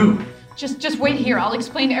was. Who? Just wait here. I'll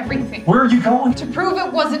explain everything. Where are you going? To prove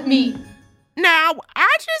it wasn't me. Now,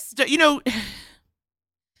 I just,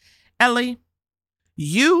 Ellie,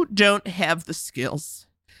 you don't have the skills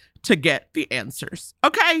to get the answers,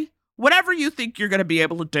 okay? Whatever you think you're going to be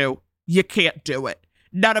able to do, you can't do it.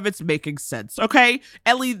 None of it's making sense, okay?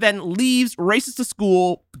 Ellie then leaves, races to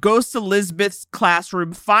school, goes to Lisbeth's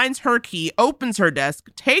classroom, finds her key, opens her desk,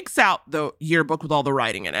 takes out the yearbook with all the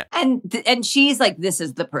writing in it. And she's like, this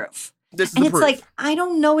is the proof. This is the proof. And it's like, I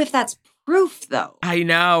don't know if that's proof, though. I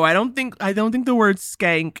know. I don't think the words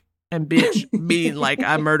skank and bitch mean like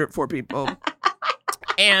I murdered 4 people.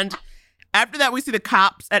 And after that, we see the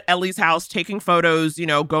cops at Ellie's house taking photos,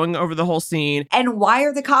 going over the whole scene. And why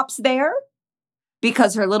are the cops there?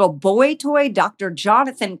 Because her little boy toy, Dr.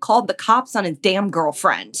 Jonathan, called the cops on his damn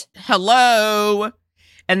girlfriend. Hello.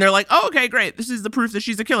 And they're like, oh, okay, great. This is the proof that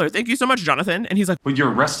she's a killer. Thank you so much, Jonathan. And he's like, well,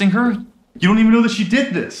 you're arresting her? You don't even know that she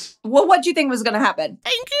did this. Well, what do you think was going to happen?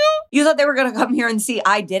 Thank you. You thought they were going to come here and see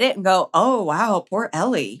I did it and go, oh, wow, poor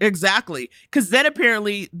Ellie. Exactly. Because then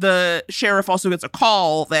apparently the sheriff also gets a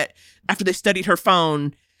call that after they studied her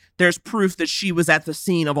phone, there's proof that she was at the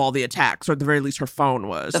scene of all the attacks, or at the very least her phone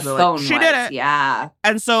was. The phone was, she did it. Yeah.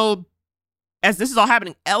 And so as this is all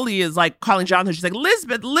happening, Ellie is like calling Jonathan. She's like,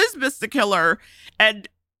 Lisbeth's the killer. And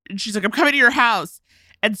she's like, I'm coming to your house.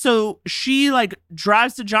 And so she like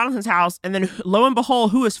drives to Jonathan's house, and then lo and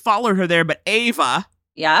behold, who has followed her there but Ava?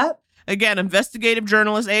 Yeah. Again, investigative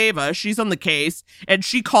journalist Ava, she's on the case, and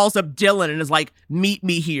she calls up Dylan and is like, meet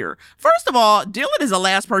me here. First of all, Dylan is the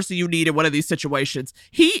last person you need in one of these situations.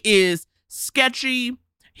 He is sketchy.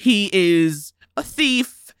 He is a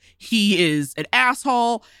thief. He is an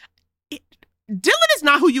asshole. Dylan is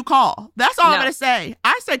not who you call. That's all I'm going to say.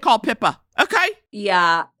 I say call Pippa. Okay?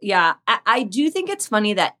 Yeah. I do think it's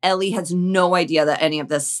funny that Ellie has no idea that any of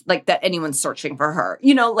this, like that anyone's searching for her.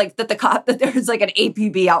 You know, like that that there's like an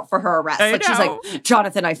APB out for her arrest. Like she's like,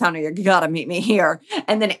 Jonathan, I found her. You gotta meet me here.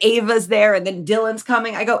 And then Ava's there, and then Dylan's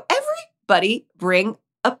coming. I go, everybody bring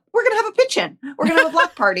up. We're gonna have a pitch-in. We're gonna have a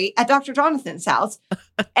block party at Dr. Jonathan's house.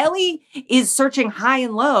 Ellie is searching high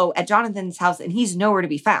and low at Jonathan's house, and he's nowhere to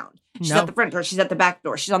be found. She's at the front door. She's at the back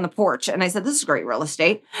door. She's on the porch. And I said, this is great real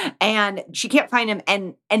estate. And she can't find him.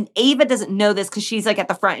 And Ava doesn't know this because she's like at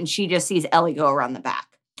the front and she just sees Ellie go around the back.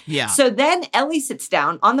 Yeah. So then Ellie sits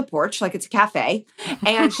down on the porch like it's a cafe.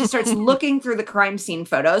 And she starts looking through the crime scene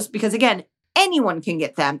photos because, again, anyone can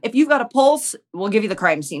get them. If you've got a pulse, we'll give you the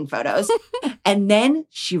crime scene photos. And then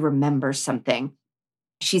she remembers something.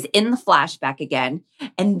 She's in the flashback again.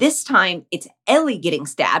 And this time it's Ellie getting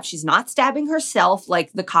stabbed. She's not stabbing herself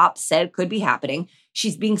like the cops said could be happening.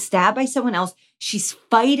 She's being stabbed by someone else. She's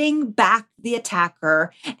fighting back the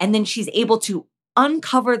attacker. And then she's able to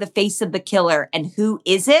uncover the face of the killer. And who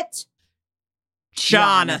is it?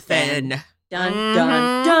 Jonathan. Dun,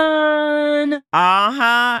 dun, dun.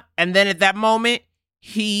 Uh-huh. And then at that moment,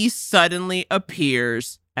 he suddenly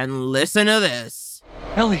appears. And listen to this.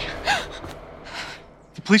 Ellie.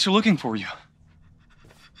 The police are looking for you.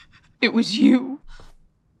 It was you.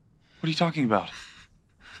 What are you talking about?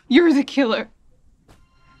 You're the killer.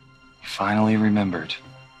 You finally remembered.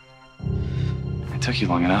 It took you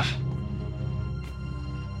long enough.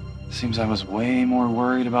 Seems I was way more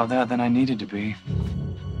worried about that than I needed to be.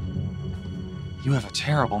 You have a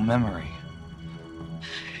terrible memory.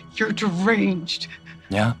 You're deranged.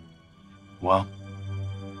 Yeah? Well,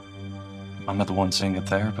 I'm not the one seeing a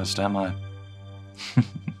therapist, am I?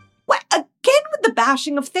 What? Again with the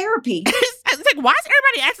bashing of therapy. It's like, why is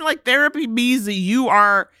everybody acting like therapy means that you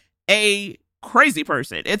are a crazy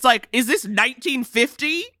person? It's like, is this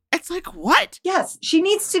 1950? It's like, what? Yes, she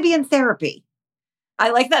needs to be in therapy.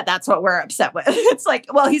 I like that. That's what we're upset with. It's like,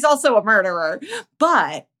 well, he's also a murderer,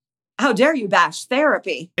 but how dare you bash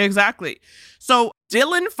therapy? Exactly. So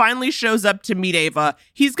Dylan finally shows up to meet Ava.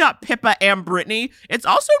 He's got Pippa and Brittany. It's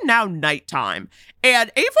also now nighttime.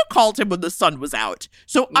 And Ava called him when the sun was out.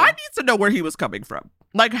 So I need to know where he was coming from.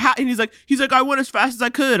 Like, how? And he's like, I went as fast as I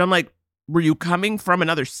could. I'm like, were you coming from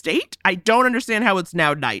another state? I don't understand how it's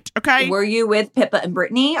now night. Okay. Were you with Pippa and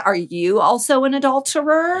Brittany? Are you also an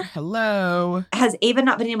adulterer? Hello. Has Ava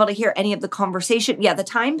not been able to hear any of the conversation? Yeah, the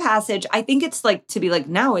time passage, I think it's like to be like,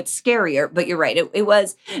 no, it's scarier. But you're right. It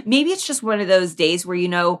was, maybe it's just one of those days where, you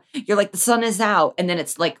know, you're like, the sun is out and then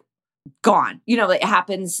it's like gone. You know, it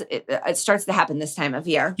happens. It starts to happen this time of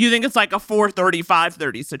year. You think it's like a 4:30,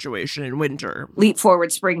 5:30 situation in winter? Leap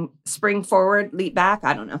forward, spring forward, leap back.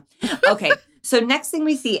 I don't know. Okay. So next thing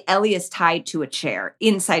we see, Ellie is tied to a chair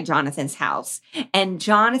inside Jonathan's house. And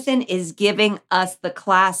Jonathan is giving us the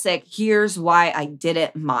classic, here's why I did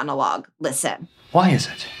it monologue. Listen. Why is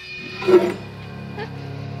it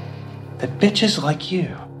that bitches like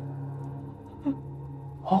you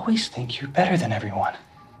always think you're better than everyone?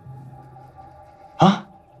 Huh?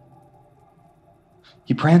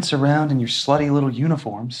 You prance around in your slutty little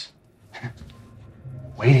uniforms,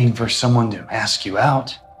 waiting for someone to ask you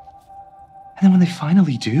out. And then when they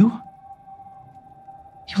finally do,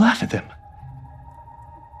 you laugh at them.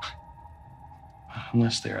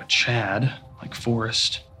 Unless they're a Chad, like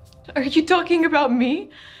Forrest. Are you talking about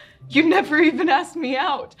me? You never even asked me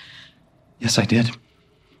out. Yes, I did.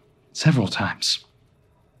 Several times.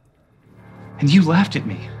 And you laughed at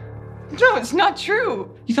me. No, it's not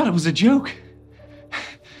true. You thought it was a joke.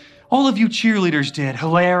 All of you cheerleaders did.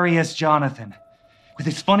 Hilarious Jonathan. With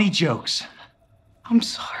his funny jokes. I'm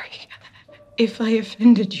sorry if I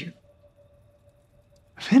offended you.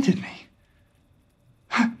 Offended me?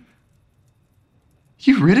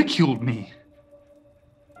 You ridiculed me.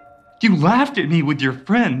 You laughed at me with your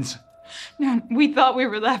friends. No, we thought we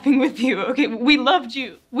were laughing with you, okay? We loved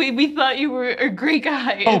you. We thought you were a great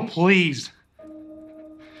guy. Oh, please.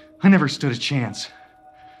 I never stood a chance.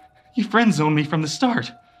 You friend-zoned me from the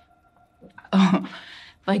start. Oh,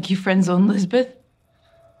 like you friend-zoned Lisbeth?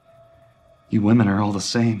 You women are all the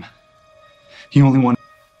same. You only want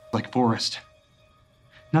like Forrest.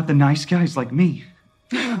 Not the nice guys like me.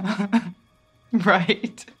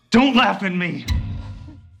 Right. Don't laugh at me!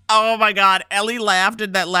 Oh my God. Ellie laughed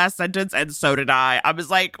in that last sentence, and so did I. I was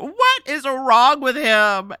like, what is wrong with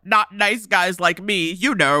him? Not nice guys like me,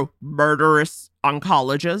 murderous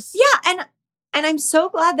oncologists. Yeah, and I'm so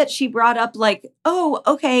glad that she brought up like, oh,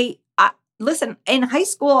 okay, listen, in high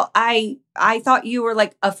school, I thought you were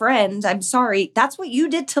like a friend. I'm sorry. That's what you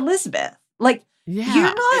did to Lisbeth. Like,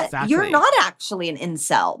 you're not actually an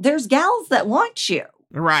incel. There's gals that want you.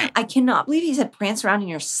 Right. I cannot believe he said prance around in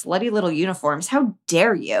your slutty little uniforms. How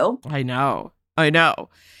dare you? I know.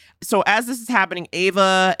 So as this is happening,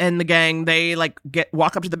 Ava and the gang, they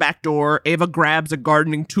walk up to the back door. Ava grabs a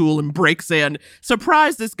gardening tool and breaks in.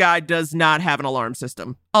 Surprise, this guy does not have an alarm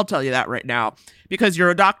system. I'll tell you that right now. Because you're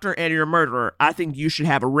a doctor and you're a murderer, I think you should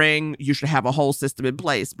have a ring. You should have a whole system in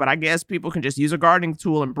place. But I guess people can just use a gardening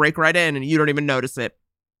tool and break right in and you don't even notice it.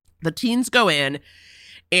 The teens go in.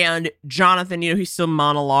 And Jonathan, he's still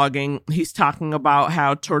monologuing. He's talking about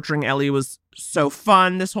how torturing Ellie was so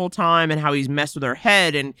fun this whole time and how he's messed with her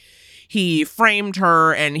head and he framed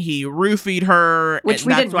her and he roofied her. Which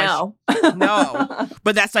we didn't know. No.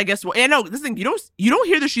 But that's, I guess, this thing, you don't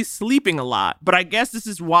hear that she's sleeping a lot. But I guess this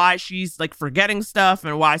is why she's like forgetting stuff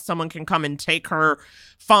and why someone can come and take her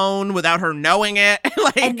phone without her knowing it.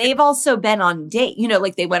 And they've also been on date.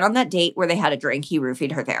 They went on that date where they had a drink. He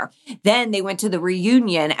roofied her there. Then they went to the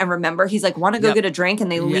reunion. And remember, he's like, want to go get a drink?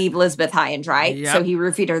 And they leave Lisbeth high and dry. Yep. So he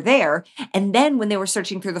roofied her there. And then when they were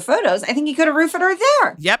searching through the photos, I think he could have roofied her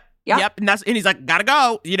there. Yep. And he's like, gotta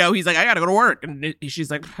go. He's like, I gotta go to work. And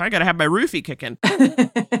she's like, I gotta have my roofie kicking.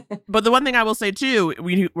 But the one thing I will say too,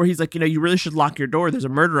 where he's like, you really should lock your door. There's a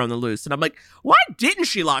murder on the loose. And I'm like, why didn't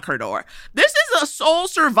she lock her door? This is a sole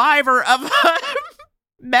survivor of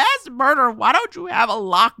mass murder. Why don't you have a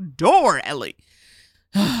locked door, Ellie?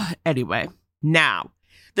 Anyway, now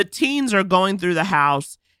the teens are going through the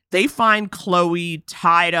house. They find Chloe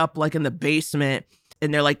tied up like in the basement.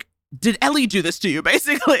 And they're like, did Ellie do this to you,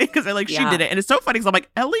 basically? Because they're like, she did it. And it's so funny because I'm like,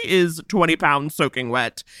 Ellie is 20 pounds soaking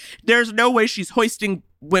wet. There's no way she's hoisting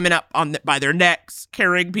women up by their necks,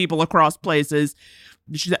 carrying people across places.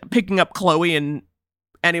 She's picking up Chloe. And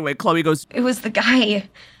anyway, Chloe goes, it was the guy.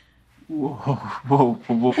 Whoa.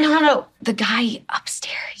 No. The guy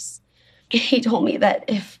upstairs. He told me that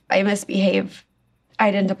if I misbehave,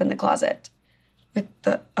 I'd end up in the closet with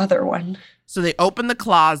the other one. So they open the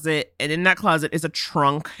closet, and in that closet is a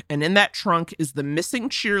trunk, and in that trunk is the missing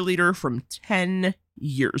cheerleader from 10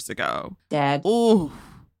 years ago. Dad. Oh.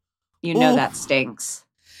 That stinks.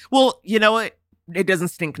 Well, you know what? It doesn't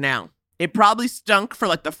stink now. It probably stunk for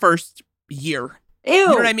like the first year. Ew. You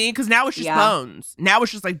know what I mean? Because now it's just bones. Now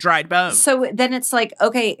it's just like dried bones. So then it's like,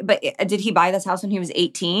 okay, but did he buy this house when he was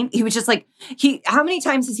 18? He was just like, how many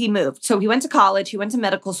times has he moved? So he went to college, he went to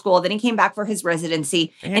medical school, then he came back for his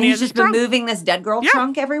residency, and he's just been moving this dead girl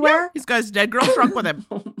trunk everywhere? Yeah. He's got his dead girl trunk with him.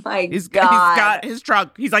 Oh my God. He's got his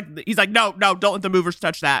trunk. He's like, no, don't let the movers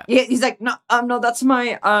touch that. Yeah, he's like, no, that's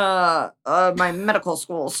my my medical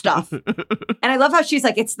school stuff. And I love how she's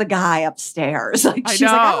like, it's the guy upstairs. Like she's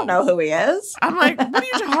like, I don't know who he is. I'm like, what are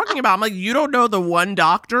you talking about? I'm like, you don't know the one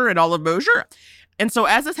doctor in all of Mosier? And so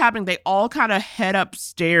as it's happening, they all kind of head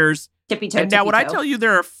upstairs. Tippy-toe, and now when I tell you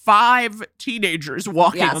there are 5 teenagers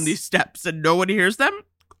walking on these steps and no one hears them,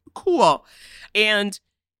 cool. And,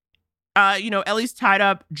 Ellie's tied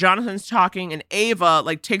up, Jonathan's talking, and Ava,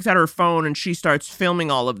 takes out her phone and she starts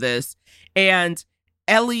filming all of this. And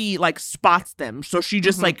Ellie, spots them. So she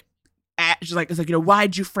just, she's like,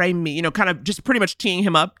 why'd you frame me? Kind of just pretty much teeing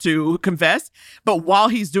him up to confess. But while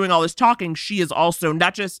he's doing all this talking, she is also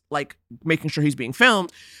not just making sure he's being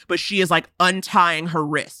filmed, but she is untying her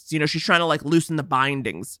wrists. She's trying to loosen the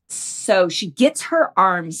bindings. So she gets her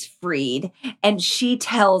arms freed and she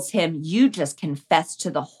tells him, you just confessed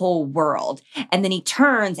to the whole world. And then he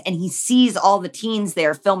turns and he sees all the teens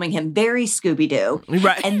there filming him, very Scooby-Doo.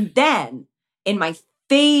 Right. And then in my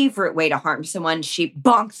favorite way to harm someone, she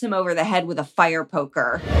bonks him over the head with a fire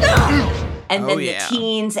poker. And then the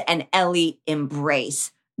teens and Ellie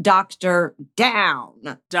embrace. Doctor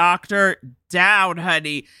down. Doctor down,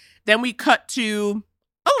 honey. Then we cut to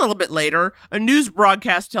a little bit later. A news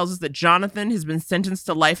broadcast tells us that Jonathan has been sentenced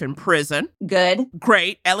to life in prison. Good.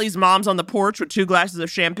 Great. Ellie's mom's on the porch with 2 glasses of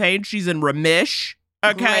champagne. She's in remission.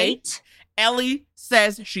 Okay. Great. Ellie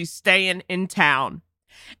says she's staying in town.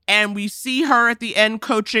 And we see her at the end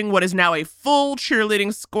coaching what is now a full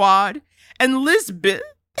cheerleading squad. And Lisbeth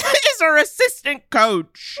is her assistant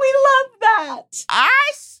coach. We love that. I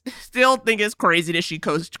still think it's crazy that she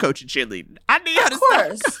coaching cheerleading. I need her to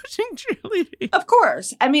start coaching cheerleading. Of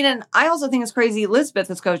course. I mean, and I also think it's crazy Lisbeth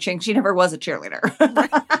is coaching. She never was a cheerleader.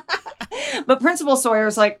 But Principal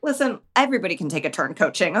Sawyer's like, listen, everybody can take a turn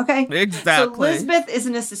coaching, okay? Exactly. So Elizabeth is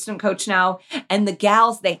an assistant coach now, and the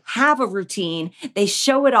gals, they have a routine. They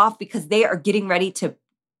show it off because they are getting ready to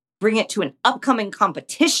bring it to an upcoming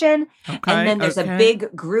competition. Okay, and then there's a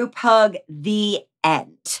big group hug. The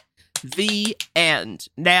end. The end.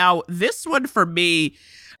 Now, this one for me,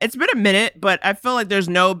 it's been a minute, but I feel like there's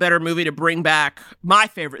no better movie to bring back my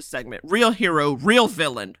favorite segment, real hero, real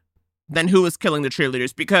villain, than Who Was Killing the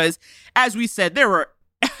Cheerleaders. Because, as we said,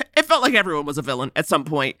 it felt like everyone was a villain at some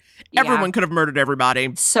point. Everyone could have murdered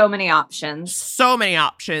everybody. So many options. So many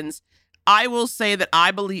options. I will say that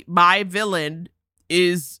I believe my villain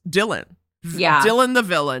is Dylan. Yeah. Dylan the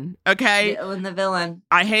villain, okay? Dylan the villain.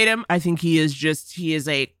 I hate him. I think he is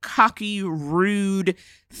a cocky, rude,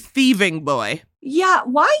 thieving boy. Yeah,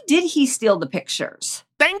 why did he steal the pictures?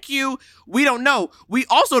 Thank you. We don't know. We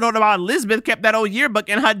also don't know how Elizabeth kept that old yearbook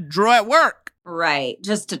in her drawer at work. Right,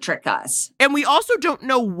 just to trick us. And we also don't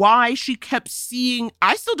know why she kept seeing,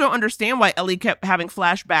 I still don't understand why Ellie kept having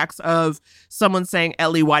flashbacks of someone saying,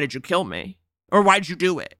 Ellie, why did you kill me? Or why'd you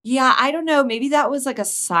do it? Yeah, I don't know. Maybe that was like a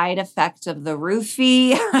side effect of the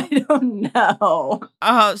roofie. I don't know.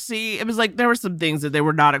 See, it was like there were some things that they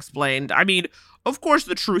were not explained. I mean, of course,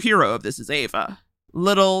 the true hero of this is Ava.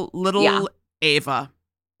 Little Ava.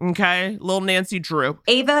 Okay? Little Nancy Drew.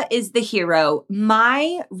 Ava is the hero.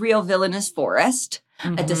 My real villain is Forrest,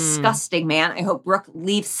 a disgusting man. I hope Brooke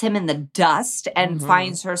leaves him in the dust and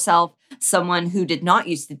finds herself someone who did not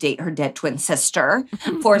used to date her dead twin sister.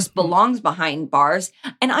 Forrest belongs behind bars.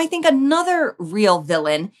 And I think another real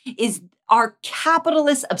villain is our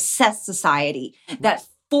capitalist-obsessed society that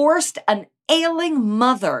forced an ailing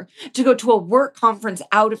mother to go to a work conference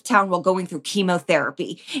out of town while going through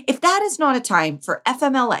chemotherapy. If that is not a time for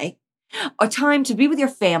FMLA, a time to be with your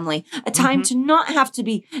family, a time to not have to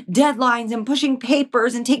be deadlines and pushing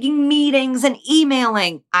papers and taking meetings and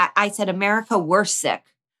emailing. I said, America, we're sick.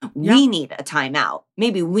 We need a timeout.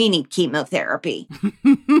 Maybe we need chemotherapy.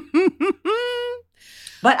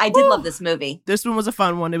 But I did love this movie. This one was a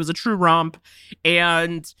fun one. It was a true romp.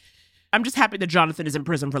 And I'm just happy that Jonathan is in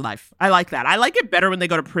prison for life. I like that. I like it better when they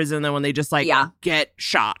go to prison than when they just get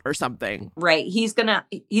shot or something. Right. He's gonna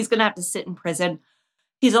have to sit in prison.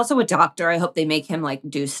 He's also a doctor. I hope they make him I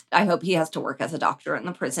hope he has to work as a doctor in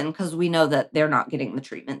the prison because we know that they're not getting the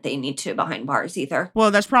treatment they need to behind bars either.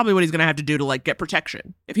 Well, that's probably what he's going to have to do to get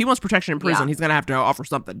protection. If he wants protection in prison, he's going to have to offer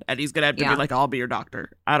something. And he's going to have to be like, I'll be your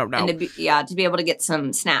doctor. I don't know. And to be able to get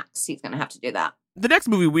some snacks, he's going to have to do that. The next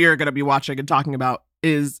movie we are going to be watching and talking about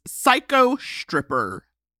is Psycho Stripper.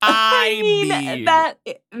 I mean, that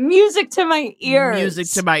music to my ears. Music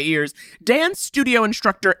to my ears. Dance studio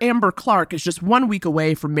instructor Amber Clark is just 1 week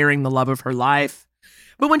away from marrying the love of her life.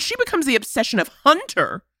 But when she becomes the obsession of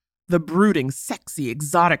Hunter, the brooding, sexy,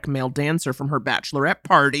 exotic male dancer from her bachelorette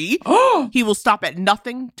party, he will stop at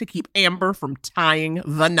nothing to keep Amber from tying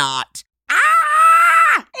the knot.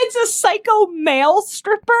 It's a psycho male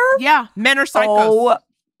stripper? Yeah, men are psychos. Oh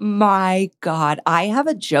my God. I have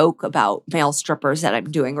a joke about male strippers that I'm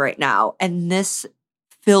doing right now, and this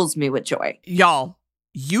fills me with joy. Y'all,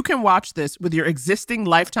 you can watch this with your existing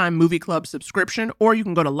Lifetime Movie Club subscription, or you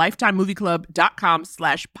can go to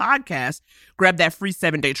lifetimemovieclub.com/podcast, grab that free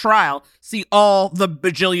 7-day trial, see all the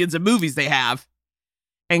bajillions of movies they have,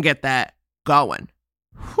 and get that going.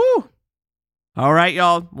 Whew. All right,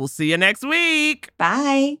 y'all. We'll see you next week.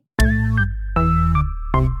 Bye.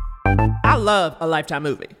 I love a Lifetime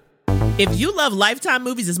movie. If you love Lifetime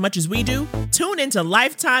movies as much as we do, tune into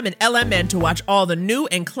Lifetime and LMN to watch all the new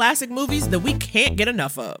and classic movies that we can't get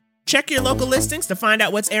enough of. Check your local listings to find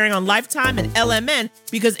out what's airing on Lifetime and LMN,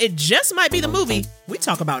 because it just might be the movie we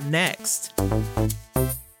talk about next.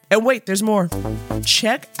 And wait, there's more.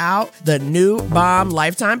 Check out the new bomb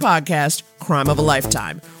Lifetime podcast, Crime of a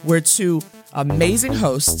Lifetime, where two amazing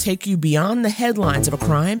hosts take you beyond the headlines of a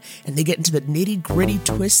crime and they get into the nitty-gritty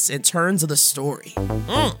twists and turns of the story.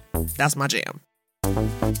 That's my jam.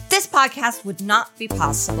 This podcast would not be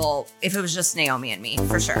possible if it was just Naomi and me,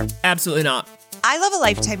 for sure. Absolutely not. I Love a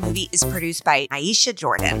Lifetime Movie is produced by Aisha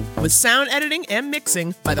Jordan. With sound editing and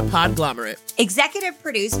mixing by The Podglomerate. Executive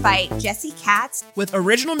produced by Jesse Katz. With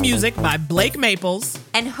original music by Blake Maples.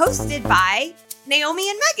 And hosted by Naomi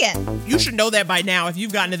and Megan. You should know that by now. If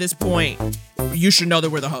you've gotten to this point, you should know that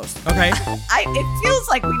we're the host, okay? It feels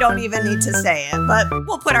like we don't even need to say it, but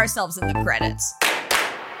we'll put ourselves in the credits.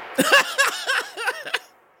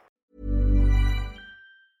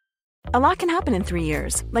 A lot can happen in 3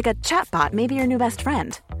 years, like a chatbot may be your new best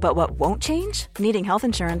friend. But what won't change? Needing health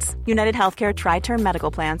insurance. United Healthcare Tri-Term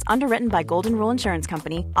Medical Plans, underwritten by Golden Rule Insurance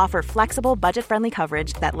Company, offer flexible, budget-friendly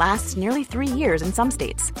coverage that lasts nearly 3 years in some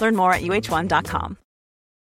states. Learn more at uh1.com.